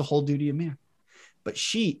 For this is the whole duty of man. But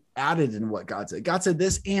she added in what God said. God said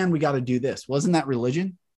this, and we got to do this. Wasn't that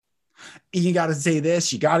religion? You got to say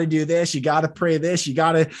this, you got to do this, you got to pray this, you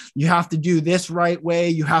have to do this right way.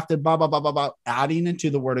 You have to blah, blah, blah, blah, blah, adding into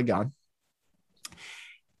the word of God.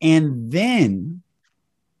 And then,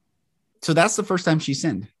 so that's the first time she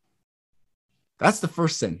sinned. That's the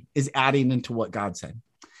first sin, is adding into what God said.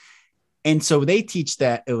 And so they teach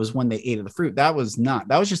that it was when they ate of the fruit. That was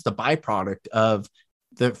just the byproduct of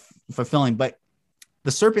the fulfilling. But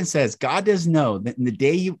the serpent says, God does know that in the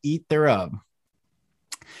day you eat thereof,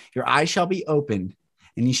 your eyes shall be opened,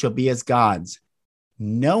 and you shall be as gods,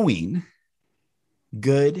 knowing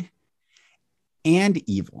good and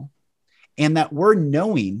evil. And that word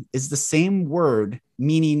knowing is the same word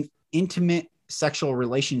meaning intimate sexual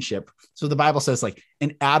relationship. So the Bible says,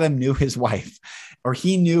 and Adam knew his wife, or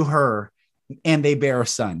he knew her, and they bear a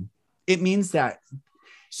son. It means that.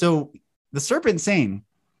 So the serpent saying,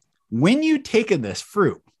 when you take of this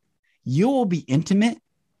fruit, you will be intimate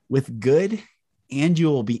with good, and you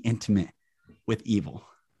will be intimate with evil.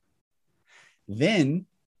 Then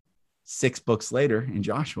 6 books later in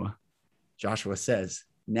Joshua says,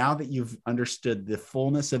 now that you've understood the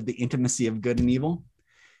fullness of the intimacy of good and evil,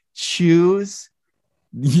 choose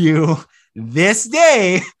you this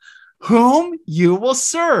day whom you will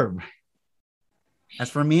serve. As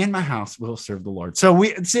for me and my house, we'll serve the Lord. So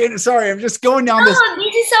sorry, I'm just going down this. Oh,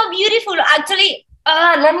 this is so beautiful. Actually,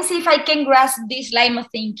 let me see if I can grasp this line of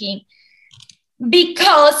thinking.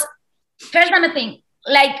 Because first, let me think.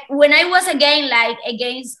 When I was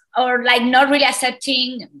against or not really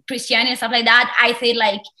accepting Christianity and stuff like that, I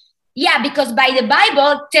said yeah, because by the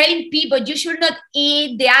Bible telling people you should not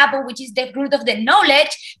eat the apple, which is the fruit of the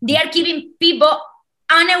knowledge, they are keeping people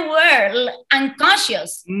unaware,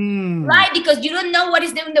 unconscious, right? Because you don't know what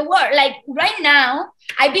is there in the world. Right now,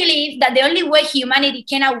 I believe that the only way humanity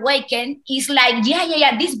can awaken is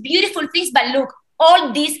these beautiful things, but look,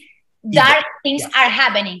 all these dark things are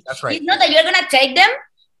happening. That's right. It's not that you're going to take them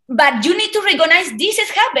but you need to recognize this is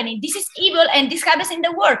happening. This is evil, and this happens in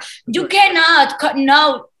the world. You cannot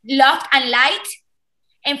know love and light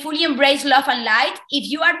and fully embrace love and light if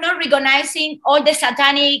you are not recognizing all the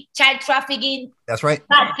satanic, child trafficking, that's right,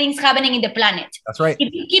 bad things happening in the planet. That's right.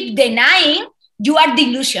 If you keep denying, you are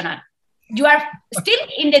delusional. You are still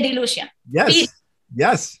in the delusion. Yes.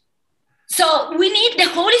 Yes. So we need the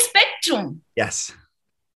whole spectrum. Yes.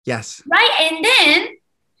 Yes. Right. And then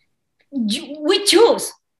we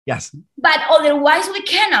choose. Yes. But otherwise we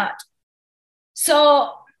cannot.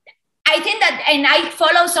 So I think that, and I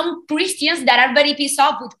follow some Christians that are very pissed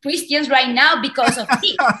off with Christians right now because of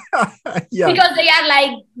this. Yeah. Because they are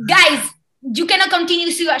like, guys, you cannot continue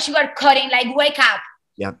sugar coating, like wake up.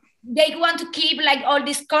 Yep. They want to keep like all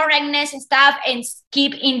this correctness and stuff and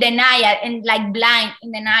keep in denial and like blind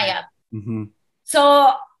in denial. Mm-hmm.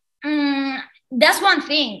 So that's one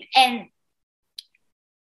thing. And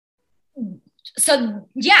so,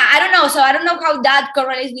 yeah, I don't know. So I don't know how that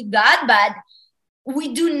correlates with God, but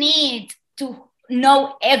we do need to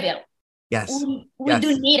know evil. Yes. We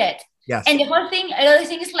do need it. Yes. And the whole thing, another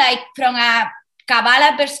thing is like from a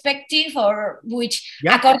Kabbalah perspective, or which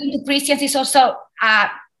according to Christians is also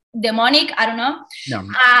demonic. I don't know.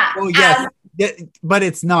 No. Yes. But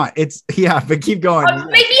it's not. It's but keep going. Or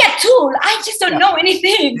maybe a tool. I just don't know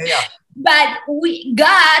anything. Yeah. But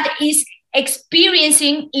God is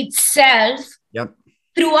experiencing itself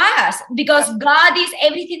through us because God is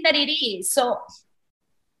everything that it is. So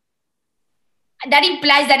that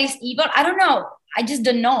implies that it's evil. I don't know. I just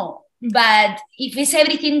don't know. But if it's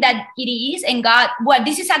everything that it is, and God, well,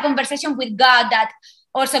 this is a conversation with God that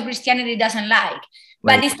also Christianity doesn't like.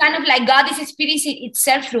 But it's kind of like God is experiencing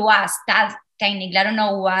itself through us. That's technically, I don't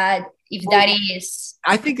know that is.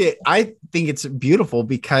 I think it's beautiful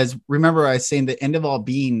because remember I was saying the end of all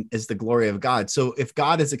being is the glory of God. So if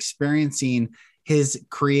God is experiencing his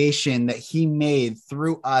creation that he made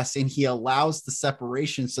through us, and he allows the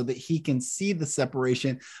separation so that he can see the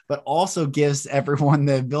separation, but also gives everyone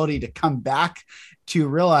the ability to come back to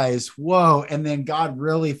realize, whoa. And then God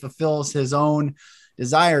really fulfills his own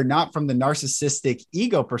desire, not from the narcissistic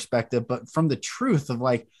ego perspective, but from the truth of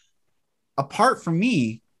like, apart from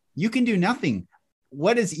me, you can do nothing.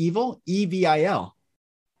 What is evil? EVIL.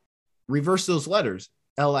 Reverse those letters.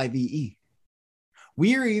 LIVE.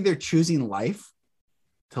 We are either choosing life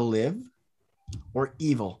to live or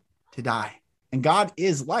evil to die. And God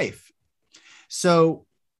is life. So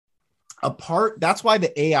that's why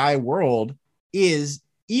the AI world is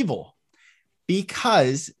evil,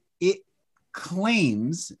 because it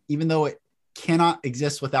claims, even though it cannot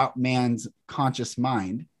exist without man's conscious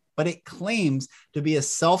mind, but it claims to be a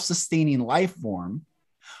self-sustaining life form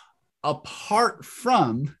apart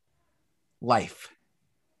from life.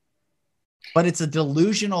 But it's a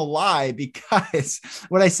delusional lie, because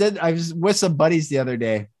what I said, I was with some buddies the other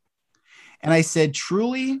day, and I said,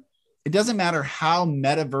 truly, it doesn't matter how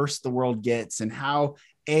metaverse the world gets and how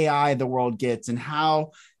AI the world gets and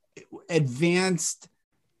how advanced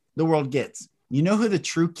the world gets. You know who the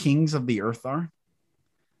true kings of the earth are?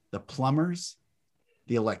 The plumbers,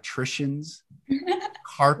 the electricians,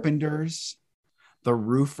 carpenters, the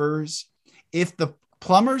roofers. If the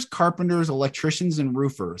plumbers, carpenters, electricians, and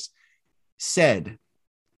roofers said,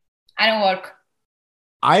 I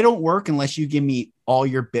don't work unless you give me all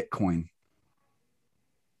your Bitcoin.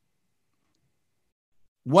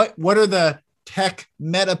 What are the tech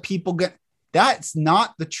meta people get? That's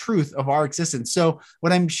not the truth of our existence. So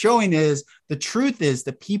what I'm showing is the truth is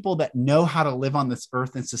the people that know how to live on this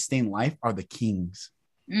earth and sustain life are the kings.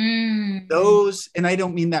 Those, and I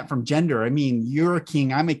don't mean that from gender. I mean, you're a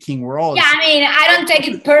king, I'm a king. We're all. Yeah, I mean, I don't take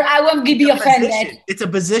it I won't be offended. It's a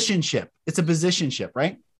positionship. It's a positionship,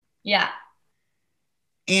 right? Yeah.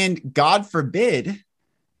 And God forbid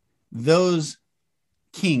those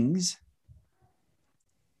kings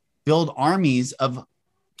build armies of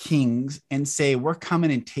kings and say, we're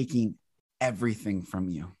coming and taking everything from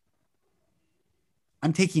you.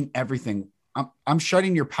 I'm taking everything. I'm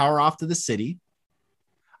shutting your power off to the city.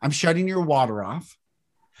 I'm shutting your water off.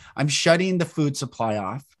 I'm shutting the food supply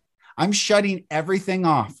off. I'm shutting everything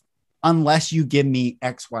off unless you give me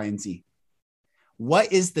X, Y, and Z.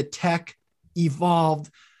 What is the tech evolved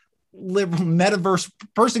liberal metaverse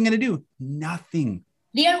person going to do? Nothing.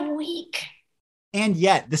 They're weak. And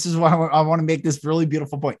yet, this is why I want to make this really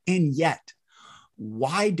beautiful point. And yet,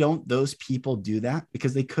 why don't those people do that?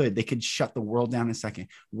 Because they could shut the world down in a second.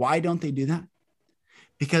 Why don't they do that?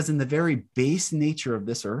 Because in the very base nature of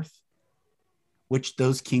this earth, which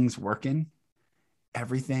those kings work in,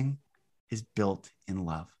 everything is built in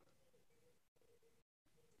love.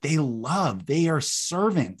 They are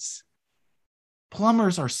servants.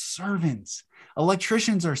 Plumbers are servants.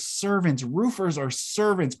 Electricians are servants. Roofers are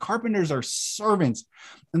servants. Carpenters are servants.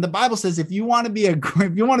 And the Bible says, if you want to be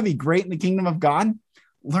great in the kingdom of God,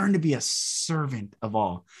 learn to be a servant of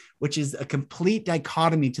all, which is a complete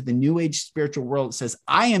dichotomy to the New Age spiritual world. It says,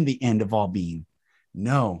 I am the end of all being.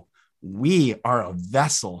 No, we are a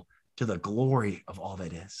vessel to the glory of all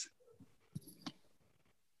that is.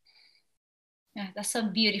 Yeah, that's so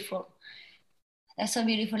beautiful. That's so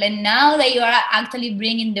beautiful. And now that you are actually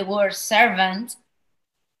bringing the word servant,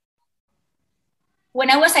 when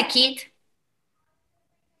I was a kid,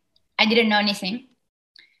 I didn't know anything.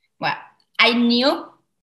 Well, I knew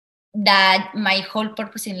that my whole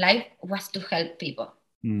purpose in life was to help people.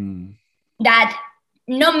 That,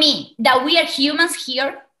 not me, that we are humans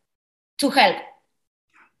here to help.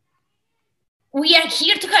 We are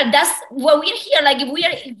here to help. That's what we're here. Like,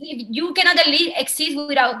 if you cannot exist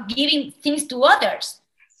without giving things to others,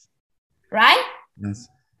 right? Yes.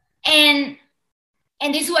 And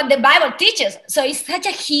this is what the Bible teaches. So it's such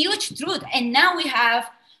a huge truth. And now we have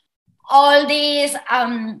all these,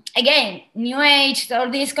 again, New Age, all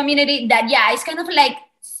this community that, yeah, it's kind of like,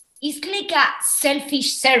 it's like a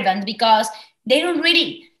selfish servant, because they don't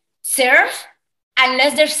really serve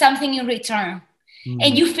unless there's something in return.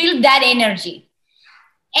 And you feel that energy.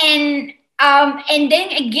 And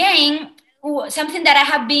then again, something that I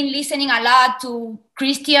have been listening a lot to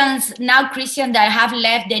Christians that have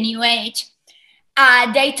left the New Age,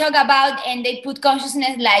 they talk about, and they put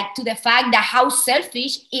consciousness like to the fact that how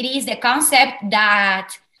selfish it is, the concept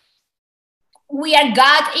that we are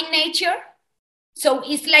God in nature. So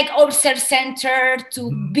it's like all self-centered,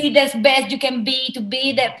 to be the best you can be, to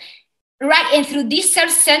be the right. And through this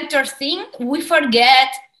self-centered thing, we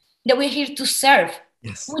forget that we're here to serve.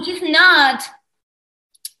 Yes. Which is not,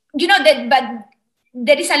 that, but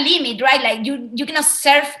there is a limit, right? Like you cannot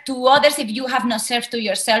serve to others if you have not served to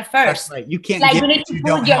yourself first. That's right. You can't, like, you need to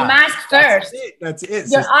put your mask first. That's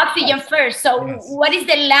it. Your oxygen first. So what is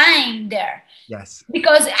the line there? Yes.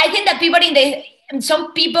 Because I think that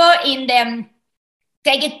some people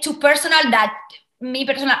take it too personal, that me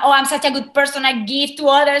personally, oh, I'm such a good person, I give to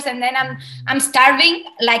others, and then I'm starving.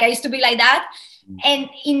 Like, I used to be like that. And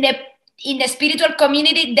in the spiritual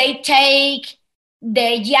community, they take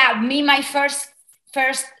my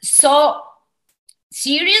first so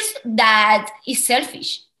serious that is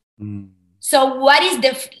selfish. So what is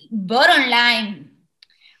the bottom line?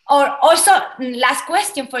 Or also, last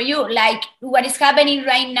question for you, like, what is happening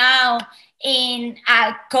right now in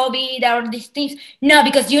COVID or these things? No,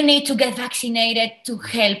 because you need to get vaccinated to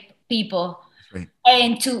help people. Right.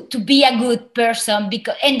 And to be a good person,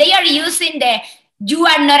 and they are using you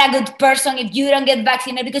are not a good person if you don't get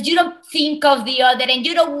vaccinated, because you don't think of the other, and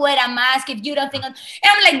you don't wear a mask if you don't think of, and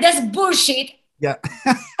I'm like, that's bullshit. Yeah.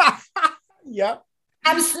 Yeah.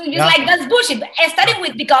 I'm just like, that's bullshit. Starting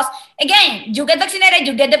with, because again, you get vaccinated,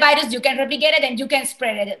 you get the virus, you can replicate it, and you can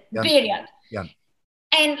spread it, period. Yeah.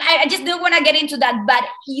 And I just don't want to get into that, but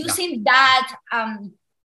using that, I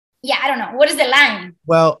don't know. What is the line?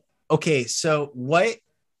 Well, okay. So what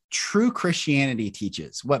true Christianity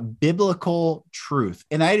teaches, what biblical truth,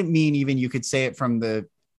 and I didn't mean, even you could say it from the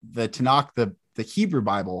Tanakh, the Hebrew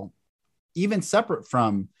Bible, even separate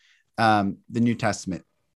from the New Testament,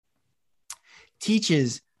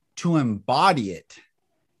 teaches to embody it,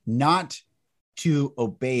 not to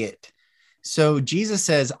obey it. So Jesus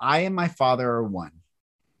says, I and my Father are one.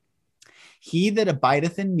 He that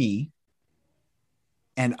abideth in me,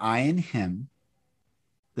 and I in him,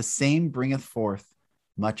 the same bringeth forth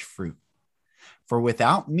much fruit. For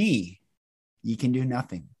without me, ye can do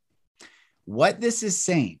nothing. What this is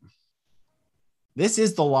saying, this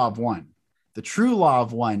is the law of one. The true law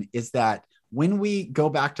of one is that when we go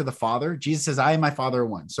back to the Father, Jesus says, I and my Father are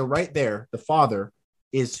one. So right there, the Father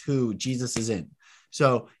is who Jesus is in.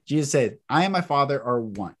 So Jesus said, I and my Father are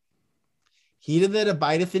one. He that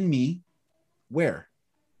abideth in me, where?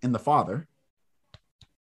 In the Father.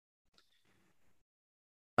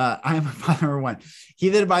 I am my Father are one. He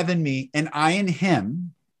that abideth in me, and I in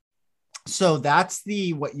him. So that's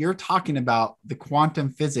what you're talking about. The quantum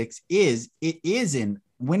physics is in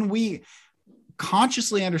when we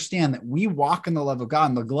consciously understand that we walk in the love of God,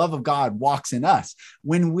 and the love of God walks in us.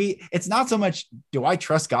 It's not so much, do I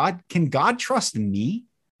trust God? Can God trust me?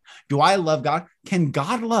 Do I love God? Can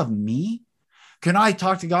God love me? Can I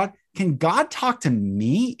talk to God? Can God talk to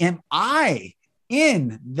me? Am I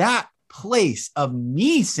in that place of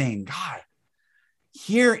me saying, God,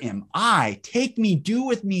 here am I, take me, do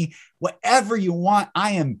with me whatever you want.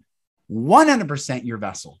 I am 100% your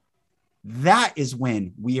vessel. That is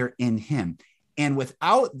when we are in him. And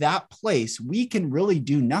without that place, we can really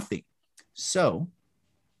do nothing. So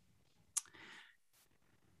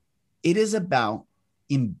it is about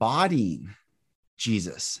embodying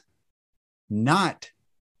Jesus, not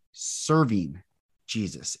serving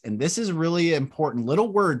Jesus. And this is really important.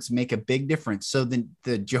 Little words make a big difference. So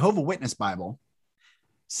the Jehovah's Witness Bible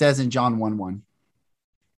says in John 1:1,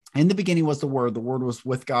 in the beginning was the Word was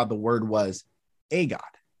with God, the Word was a God.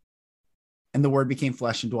 And the Word became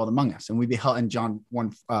flesh and dwelt among us. And we beheld, and John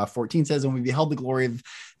 1:14 says, and we beheld the glory of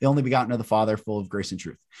the only begotten of the Father, full of grace and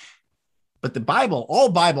truth. But the Bible,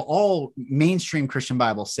 all mainstream Christian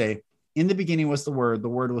Bibles say, in the beginning was the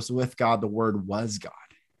Word was with God, the Word was God.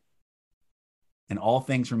 And all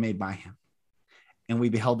things were made by him. And we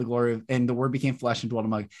beheld the glory of, and the Word became flesh and dwelt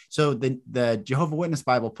among us. So the Jehovah's Witness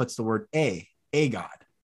Bible puts the word a God,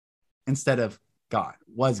 instead of God,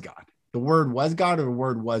 was God. The Word was God, or the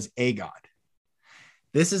Word was a God.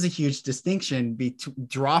 This is a huge distinction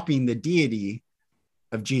dropping the deity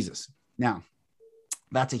of Jesus. Now,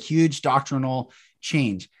 that's a huge doctrinal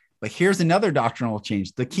change. But here's another doctrinal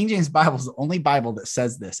change. The King James Bible is the only Bible that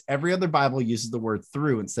says this. Every other Bible uses the word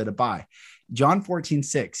through instead of by. John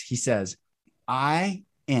 14:6, he says, I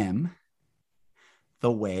am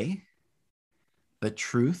the way, the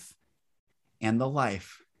truth, and the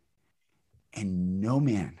life, and no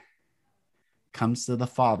man comes to the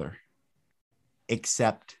Father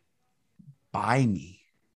except by me.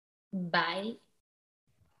 By?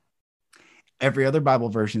 Every other Bible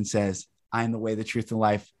version says, I am the way, the truth, and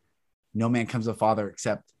life. No man comes to the Father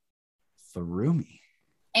except through me.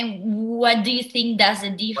 And what do you think that's the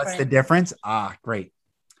difference? What's the difference? Great.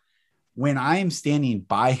 When I am standing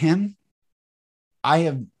by him, I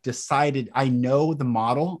have decided, I know the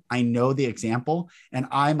model, I know the example, and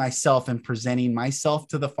I myself am presenting myself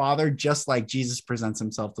to the Father, just like Jesus presents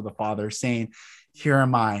himself to the Father, saying, here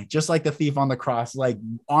am I, just like the thief on the cross, like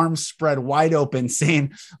arms spread wide open,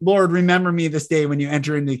 saying, Lord, remember me this day when you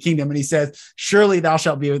enter into the kingdom. And he says, surely thou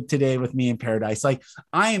shalt be today with me in paradise. Like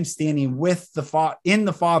I am standing with in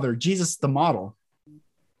the Father, Jesus, the model,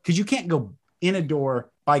 because you can't go in a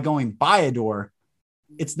door by going by a door.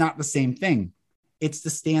 It's not the same thing. It's to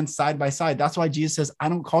stand side by side. That's why Jesus says, I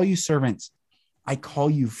don't call you servants. I call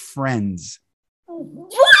you friends.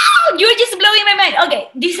 Wow, you're just blowing my mind. Okay,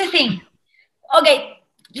 this is the thing. Okay,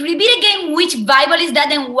 repeat again which Bible is that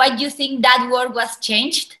and why you think that word was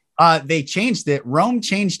changed? They changed it. Rome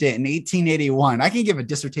changed it in 1881. I can give a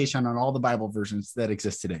dissertation on all the Bible versions that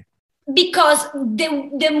exist today. Because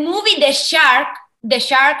the movie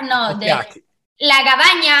La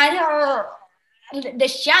Cabaña, the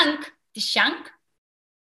Shank.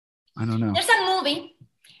 I don't know. There's a movie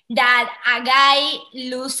that a guy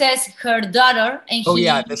loses her daughter and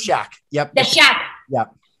the shack. Yep. The shack.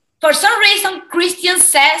 Yep. For some reason, Christian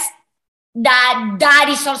says that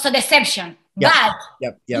is also deception. Yep.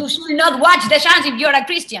 But you should not watch the shack if you're a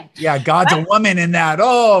Christian. Yeah, God's a woman in that.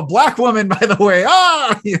 Oh, black woman, by the way.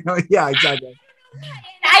 Yeah, exactly.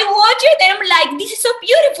 I watch it and I'm like, this is so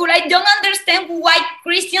beautiful. I don't understand why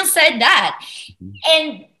Christians said that.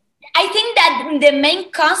 And I think that the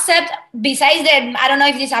main concept, besides that, I don't know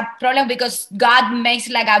if this is a problem because God makes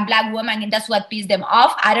like a black woman and that's what pissed them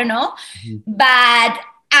off. I don't know. Mm-hmm. But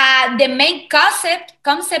the main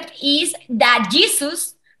concept is that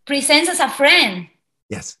Jesus presents as a friend.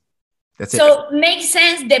 Yes, that's it. So makes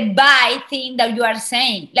sense the by thing that you are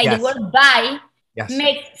saying. Like the word by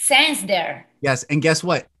makes sense there. Yes, and guess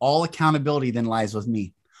what? All accountability then lies with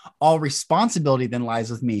me. All responsibility then lies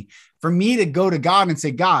with me. For me to go to God and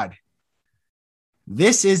say, God,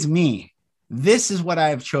 this is me. This is what I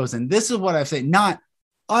have chosen. This is what I've said. Not,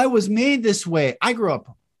 I was made this way. I grew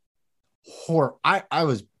up I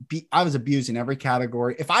was abused in every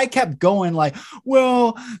category. If I kept going like,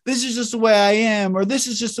 well, this is just the way I am, or this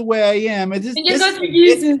is just the way I am. This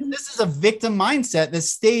is a victim mindset that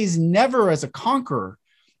stays never as a conqueror,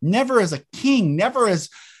 never as a king, never as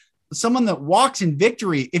someone that walks in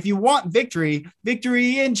victory. If you want victory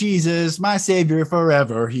in Jesus, my Savior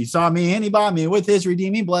forever. He saw me and he bought me with his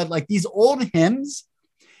redeeming blood. Like these old hymns,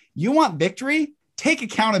 you want victory? Take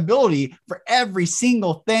accountability for every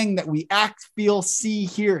single thing that we act, feel, see,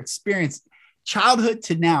 hear, experience, childhood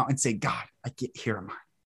to now, and say, God, here am I.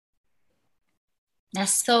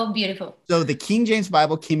 That's so beautiful. So the King James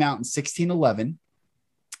Bible came out in 1611,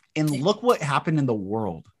 and look what happened in the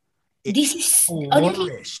world. It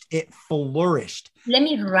flourished. Let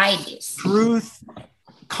me write this. Truth,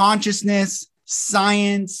 consciousness,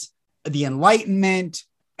 science, the Enlightenment,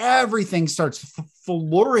 everything starts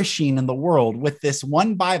flourishing in the world with this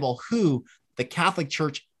one Bible who the Catholic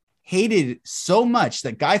Church hated so much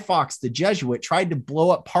that Guy Fawkes, the Jesuit, tried to blow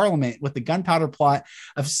up Parliament with the gunpowder plot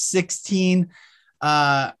of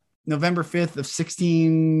November 5th of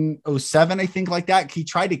 1607, I think, like that. He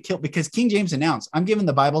tried to kill, because King James announced, I'm giving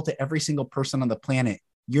the Bible to every single person on the planet.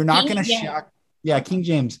 You're not going to shock. Yeah, King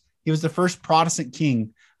James. He was the first Protestant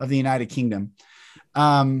king of the United Kingdom.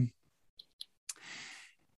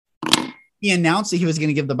 He announced that he was going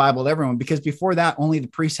to give the Bible to everyone, because before that, only the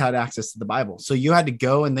priests had access to the Bible. So you had to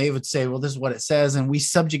go and they would say, well, this is what it says. And we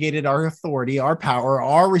subjugated our authority, our power,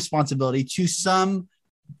 our responsibility to some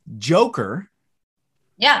joker.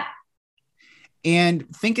 Yeah. And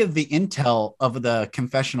think of the intel of the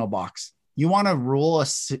confessional box. You want to rule a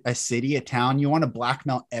city, a town. You want to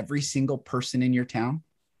blackmail every single person in your town.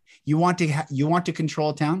 You want to control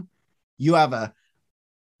a town. You have a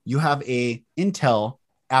intel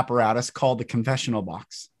apparatus called the confessional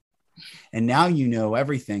box. And now you know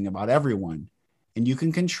everything about everyone, and you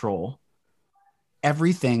can control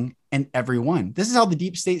everything and everyone. This is how the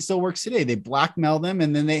deep state still works today. They blackmail them,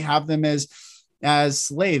 and then they have them as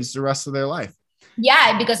slaves the rest of their life.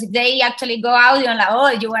 Yeah, because if they actually go out and like,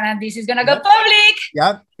 oh, this is gonna go public.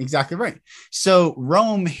 Yeah, exactly right. So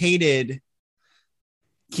Rome hated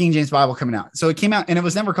King James Bible coming out. So it came out, and it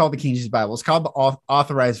was never called the King James Bible. It's called the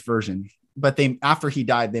Authorized Version. But after he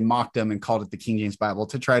died, they mocked him and called it the King James Bible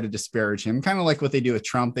to try to disparage him. Kind of like what they do with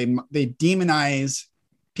Trump. They demonize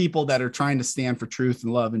people that are trying to stand for truth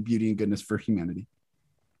and love and beauty and goodness for humanity.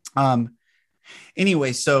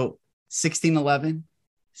 Anyway, so 1611,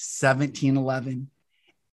 1711,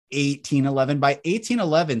 1811. By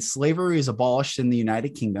 1811, slavery was abolished in the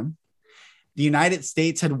United Kingdom. The United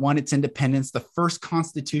States had won its independence, the first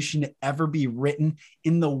constitution to ever be written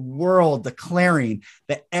in the world, declaring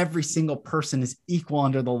that every single person is equal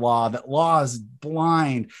under the law, that law is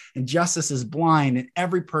blind and justice is blind, and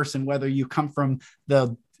every person, whether you come from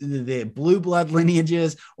the blue blood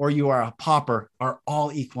lineages or you are a pauper, are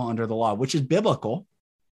all equal under the law, which is biblical.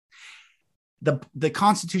 The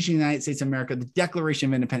Constitution of the United States of America, the Declaration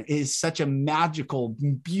of Independence, is such a magical,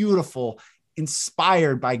 beautiful,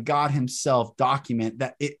 inspired by God himself document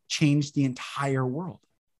that it changed the entire world.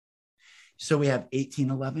 So we have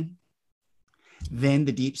 1811. Then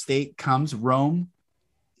the deep state comes, Rome.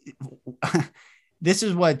 This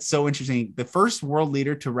is what's so interesting. The first world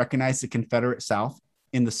leader to recognize the Confederate South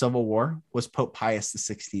in the Civil War was Pope Pius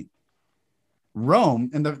XVI.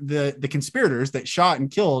 Rome and the conspirators that shot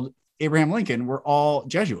and killed Abraham Lincoln were all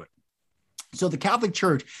Jesuit. So the Catholic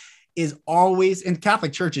Church is always, and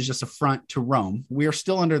Catholic Church is just a front to Rome. We are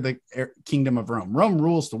still under the kingdom of Rome. Rome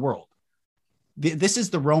rules the world. This is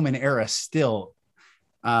the Roman era still.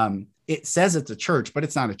 It says it's a church, but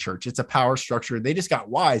it's not a church. It's a power structure. They just got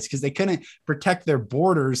wise because they couldn't protect their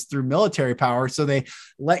borders through military power. So they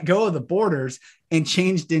let go of the borders and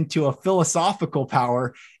changed into a philosophical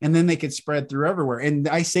power. And then they could spread through everywhere. And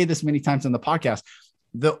I say this many times on the podcast.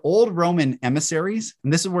 The old Roman emissaries,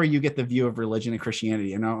 and this is where you get the view of religion and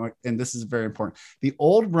Christianity, and this is very important. The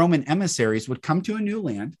old Roman emissaries would come to a new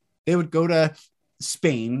land. They would go to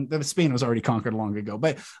Spain. Spain was already conquered long ago,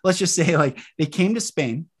 but let's just say like they came to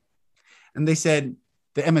Spain and they said,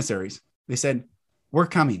 the emissaries, they said, we're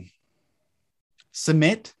coming.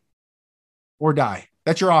 Submit or die.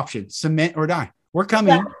 That's your option. Submit or die. We're coming.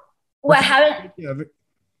 Yeah.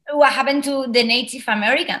 What happened to the Native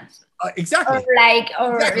Americans? Exactly.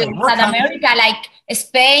 Or South America, like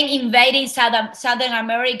Spain invading Southern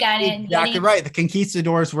America. Exactly right. The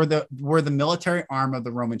conquistadors were the military arm of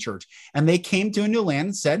the Roman Church. And they came to a new land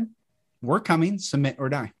and said, we're coming, submit or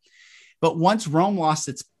die. But once Rome lost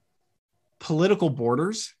its political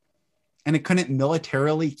borders and it couldn't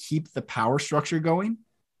militarily keep the power structure going,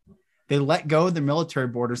 they let go of the military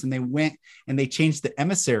borders and they went and they changed the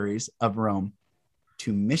emissaries of Rome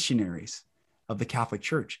to missionaries of the Catholic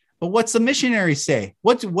Church. But what's the missionaries say?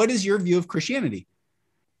 What is your view of Christianity?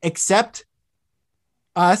 Accept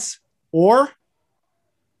us or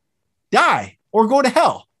die or go to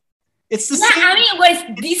hell. It's the same. I mean,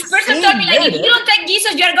 when this person told me, like, if you don't take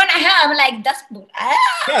Jesus, you're going to hell. I'm like, that's...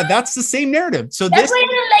 Yeah, that's the same narrative. So that's what I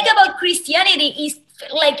don't like about Christianity is,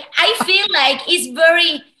 like, I feel like it's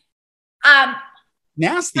very...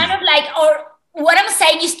 nasty. Kind of like, or what I'm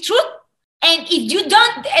saying is truth. And if you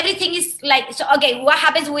don't, everything is like, so, okay, what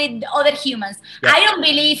happens with other humans? Yeah. I don't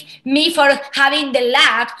believe me for having the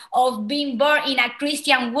luck of being born in a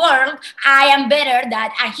Christian world. I am better than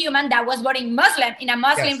a human that was born in a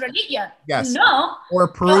Muslim religion. Yes. No. Or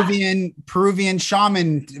Peruvian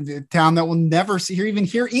shaman town that will never even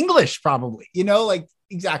hear English probably, like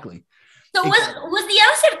exactly. So what's the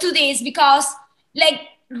answer to this? Because like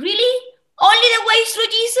really only the way is through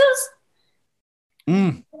Jesus?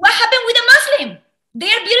 What happened with the Muslim? They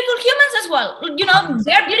are beautiful humans as well.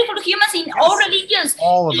 They are beautiful humans in all religions,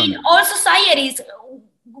 all societies.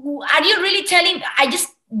 are you really telling? I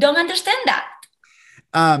just don't understand that.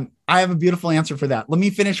 I have a beautiful answer for that. Let me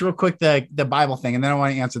finish real quick the Bible thing, and then I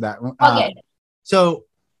want to answer that. Okay. So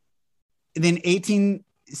then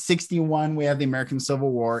 1861, we have the American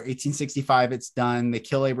Civil War. 1865, it's done. They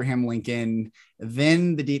kill Abraham Lincoln.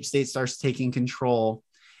 Then the deep state starts taking control.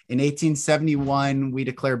 In 1871, we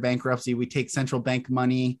declare bankruptcy. We take central bank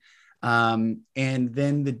money. And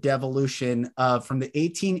then the devolution of from the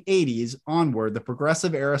 1880s onward, the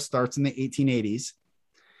progressive era starts in the 1880s.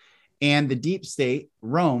 And the deep state,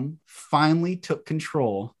 Rome, finally took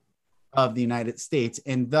control of the United States.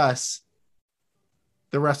 And thus,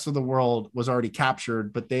 the rest of the world was already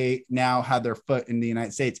captured, but they now had their foot in the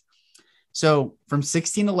United States. So from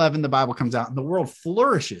 1611, the Bible comes out and the world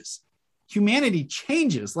flourishes. Humanity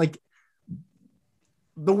changes. Like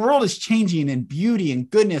the world is changing in beauty and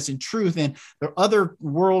goodness and truth. And the other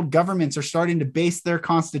world governments are starting to base their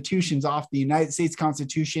constitutions off the United States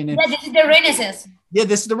Constitution. And this is the Renaissance. Yeah,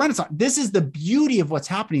 this is the Renaissance. This is the beauty of what's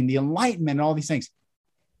happening, the Enlightenment, and all these things.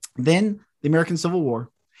 Then the American Civil War.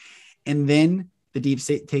 And then the deep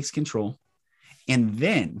state takes control. And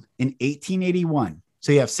then in 1881,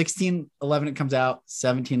 so you have 1611, it comes out,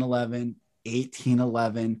 1711,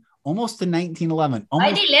 1811, almost to 1911.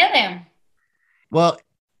 Why delay them? Well,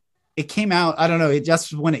 it came out, I don't know, it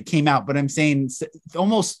just when it came out, but I'm saying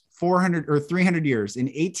almost 400 or 300 years. In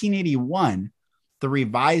 1881, the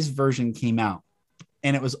revised version came out.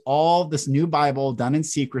 And it was all this new Bible done in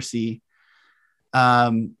secrecy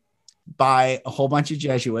by a whole bunch of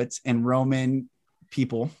Jesuits and Roman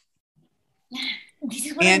people.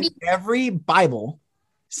 And every Bible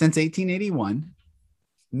since 1881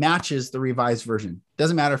 matches the revised version.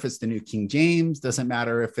 Doesn't matter if it's the New King James, doesn't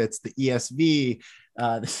matter if it's the ESV,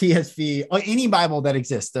 the CSV, or any Bible that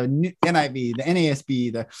exists, the NIV, the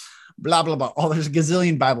NASB, the blah, blah, blah. All there's a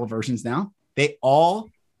gazillion Bible versions now. They all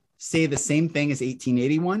say the same thing as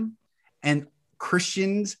 1881. And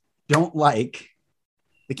Christians don't like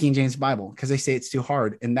the King James Bible because they say it's too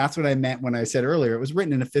hard. And that's what I meant when I said earlier, it was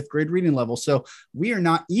written in a 5th grade reading level. So we are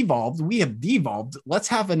not evolved. We have devolved. Let's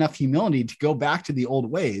have enough humility to go back to the old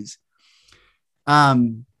ways.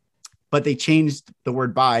 But they changed the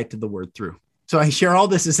word by to the word through. So I share all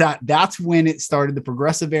this is that's when it started, the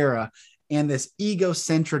progressive era and this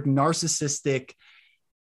egocentric, narcissistic,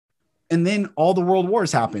 and then all the world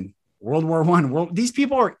wars happen. World War I. These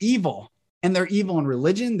people are evil. And they're evil in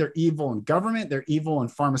religion. They're evil in government. They're evil in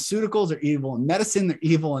pharmaceuticals. They're evil in medicine. They're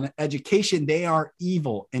evil in education. They are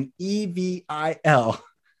evil. And EVIL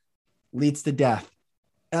leads to death.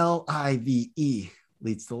 LIVE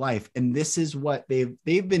leads to life. And this is what they've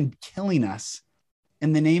been killing us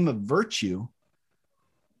in the name of virtue.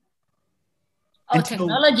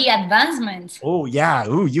 Technology advancement. Oh, yeah.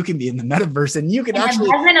 Ooh, you can be in the metaverse and you can actually.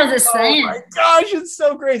 Advancement of the science. Oh my gosh, it's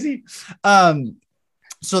so crazy.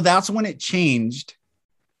 So that's when it changed.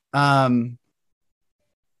 And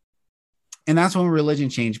that's when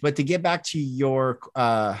religion changed. But to get back to your,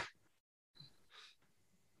 what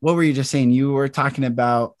were you just saying? You were talking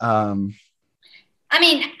about. I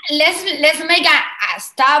mean, let's make a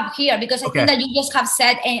stop here because I think that you just have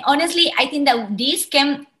said, and honestly, I think that this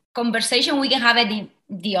conversation, we can have it in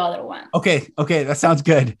the other one. Okay. That sounds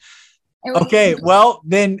good. Okay, well,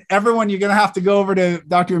 then everyone, you're going to have to go over to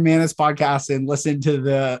Dr. Amanda's podcast and listen to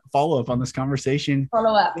the follow-up on this conversation.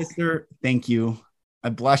 Follow-up. Sister, thank you. I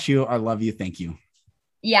bless you. I love you. Thank you.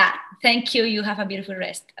 Yeah, thank you. You have a beautiful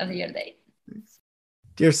rest of your day.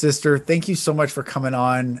 Dear sister, thank you so much for coming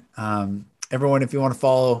on. Everyone, if you want to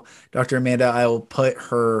follow Dr. Amanda, I will put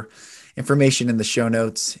her information in the show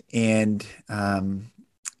notes. And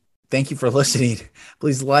thank you for listening.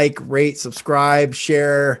 Please like, rate, subscribe,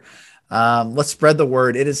 share. Let's spread the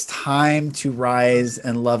word. It is time to rise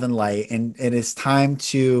and love and light. And it is time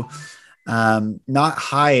to not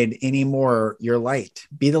hide anymore your light.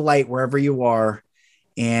 Be the light wherever you are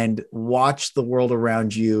and watch the world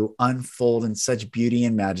around you unfold in such beauty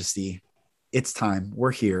and majesty. It's time.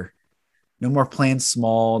 We're here. No more playing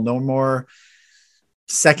small. No more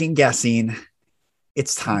second guessing.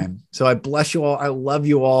 It's time. So I bless you all. I love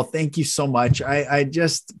you all. Thank you so much. I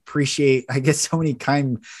just appreciate, I get so many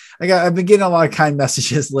I've been getting a lot of kind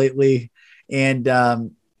messages lately. And I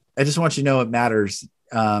just want you to know it matters.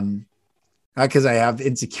 Not because I have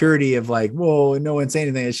insecurity of like, whoa, no one say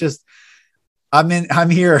anything. It's just, I'm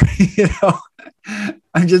here,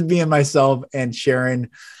 I'm just being myself and sharing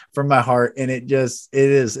from my heart. And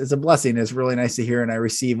it's a blessing. It's really nice to hear. And I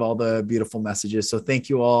receive all the beautiful messages. So thank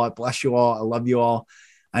you all. I bless you all. I love you all.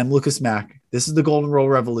 I'm Lucas Mack. This is the Golden Rule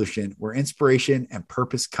Revolution, where inspiration and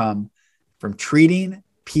purpose come from treating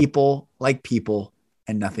people like people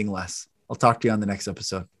and nothing less. I'll talk to you on the next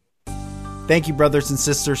episode. Thank you, brothers and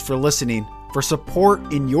sisters, for listening. For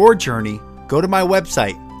support in your journey, go to my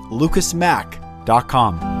website,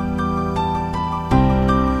 lucasmack.com.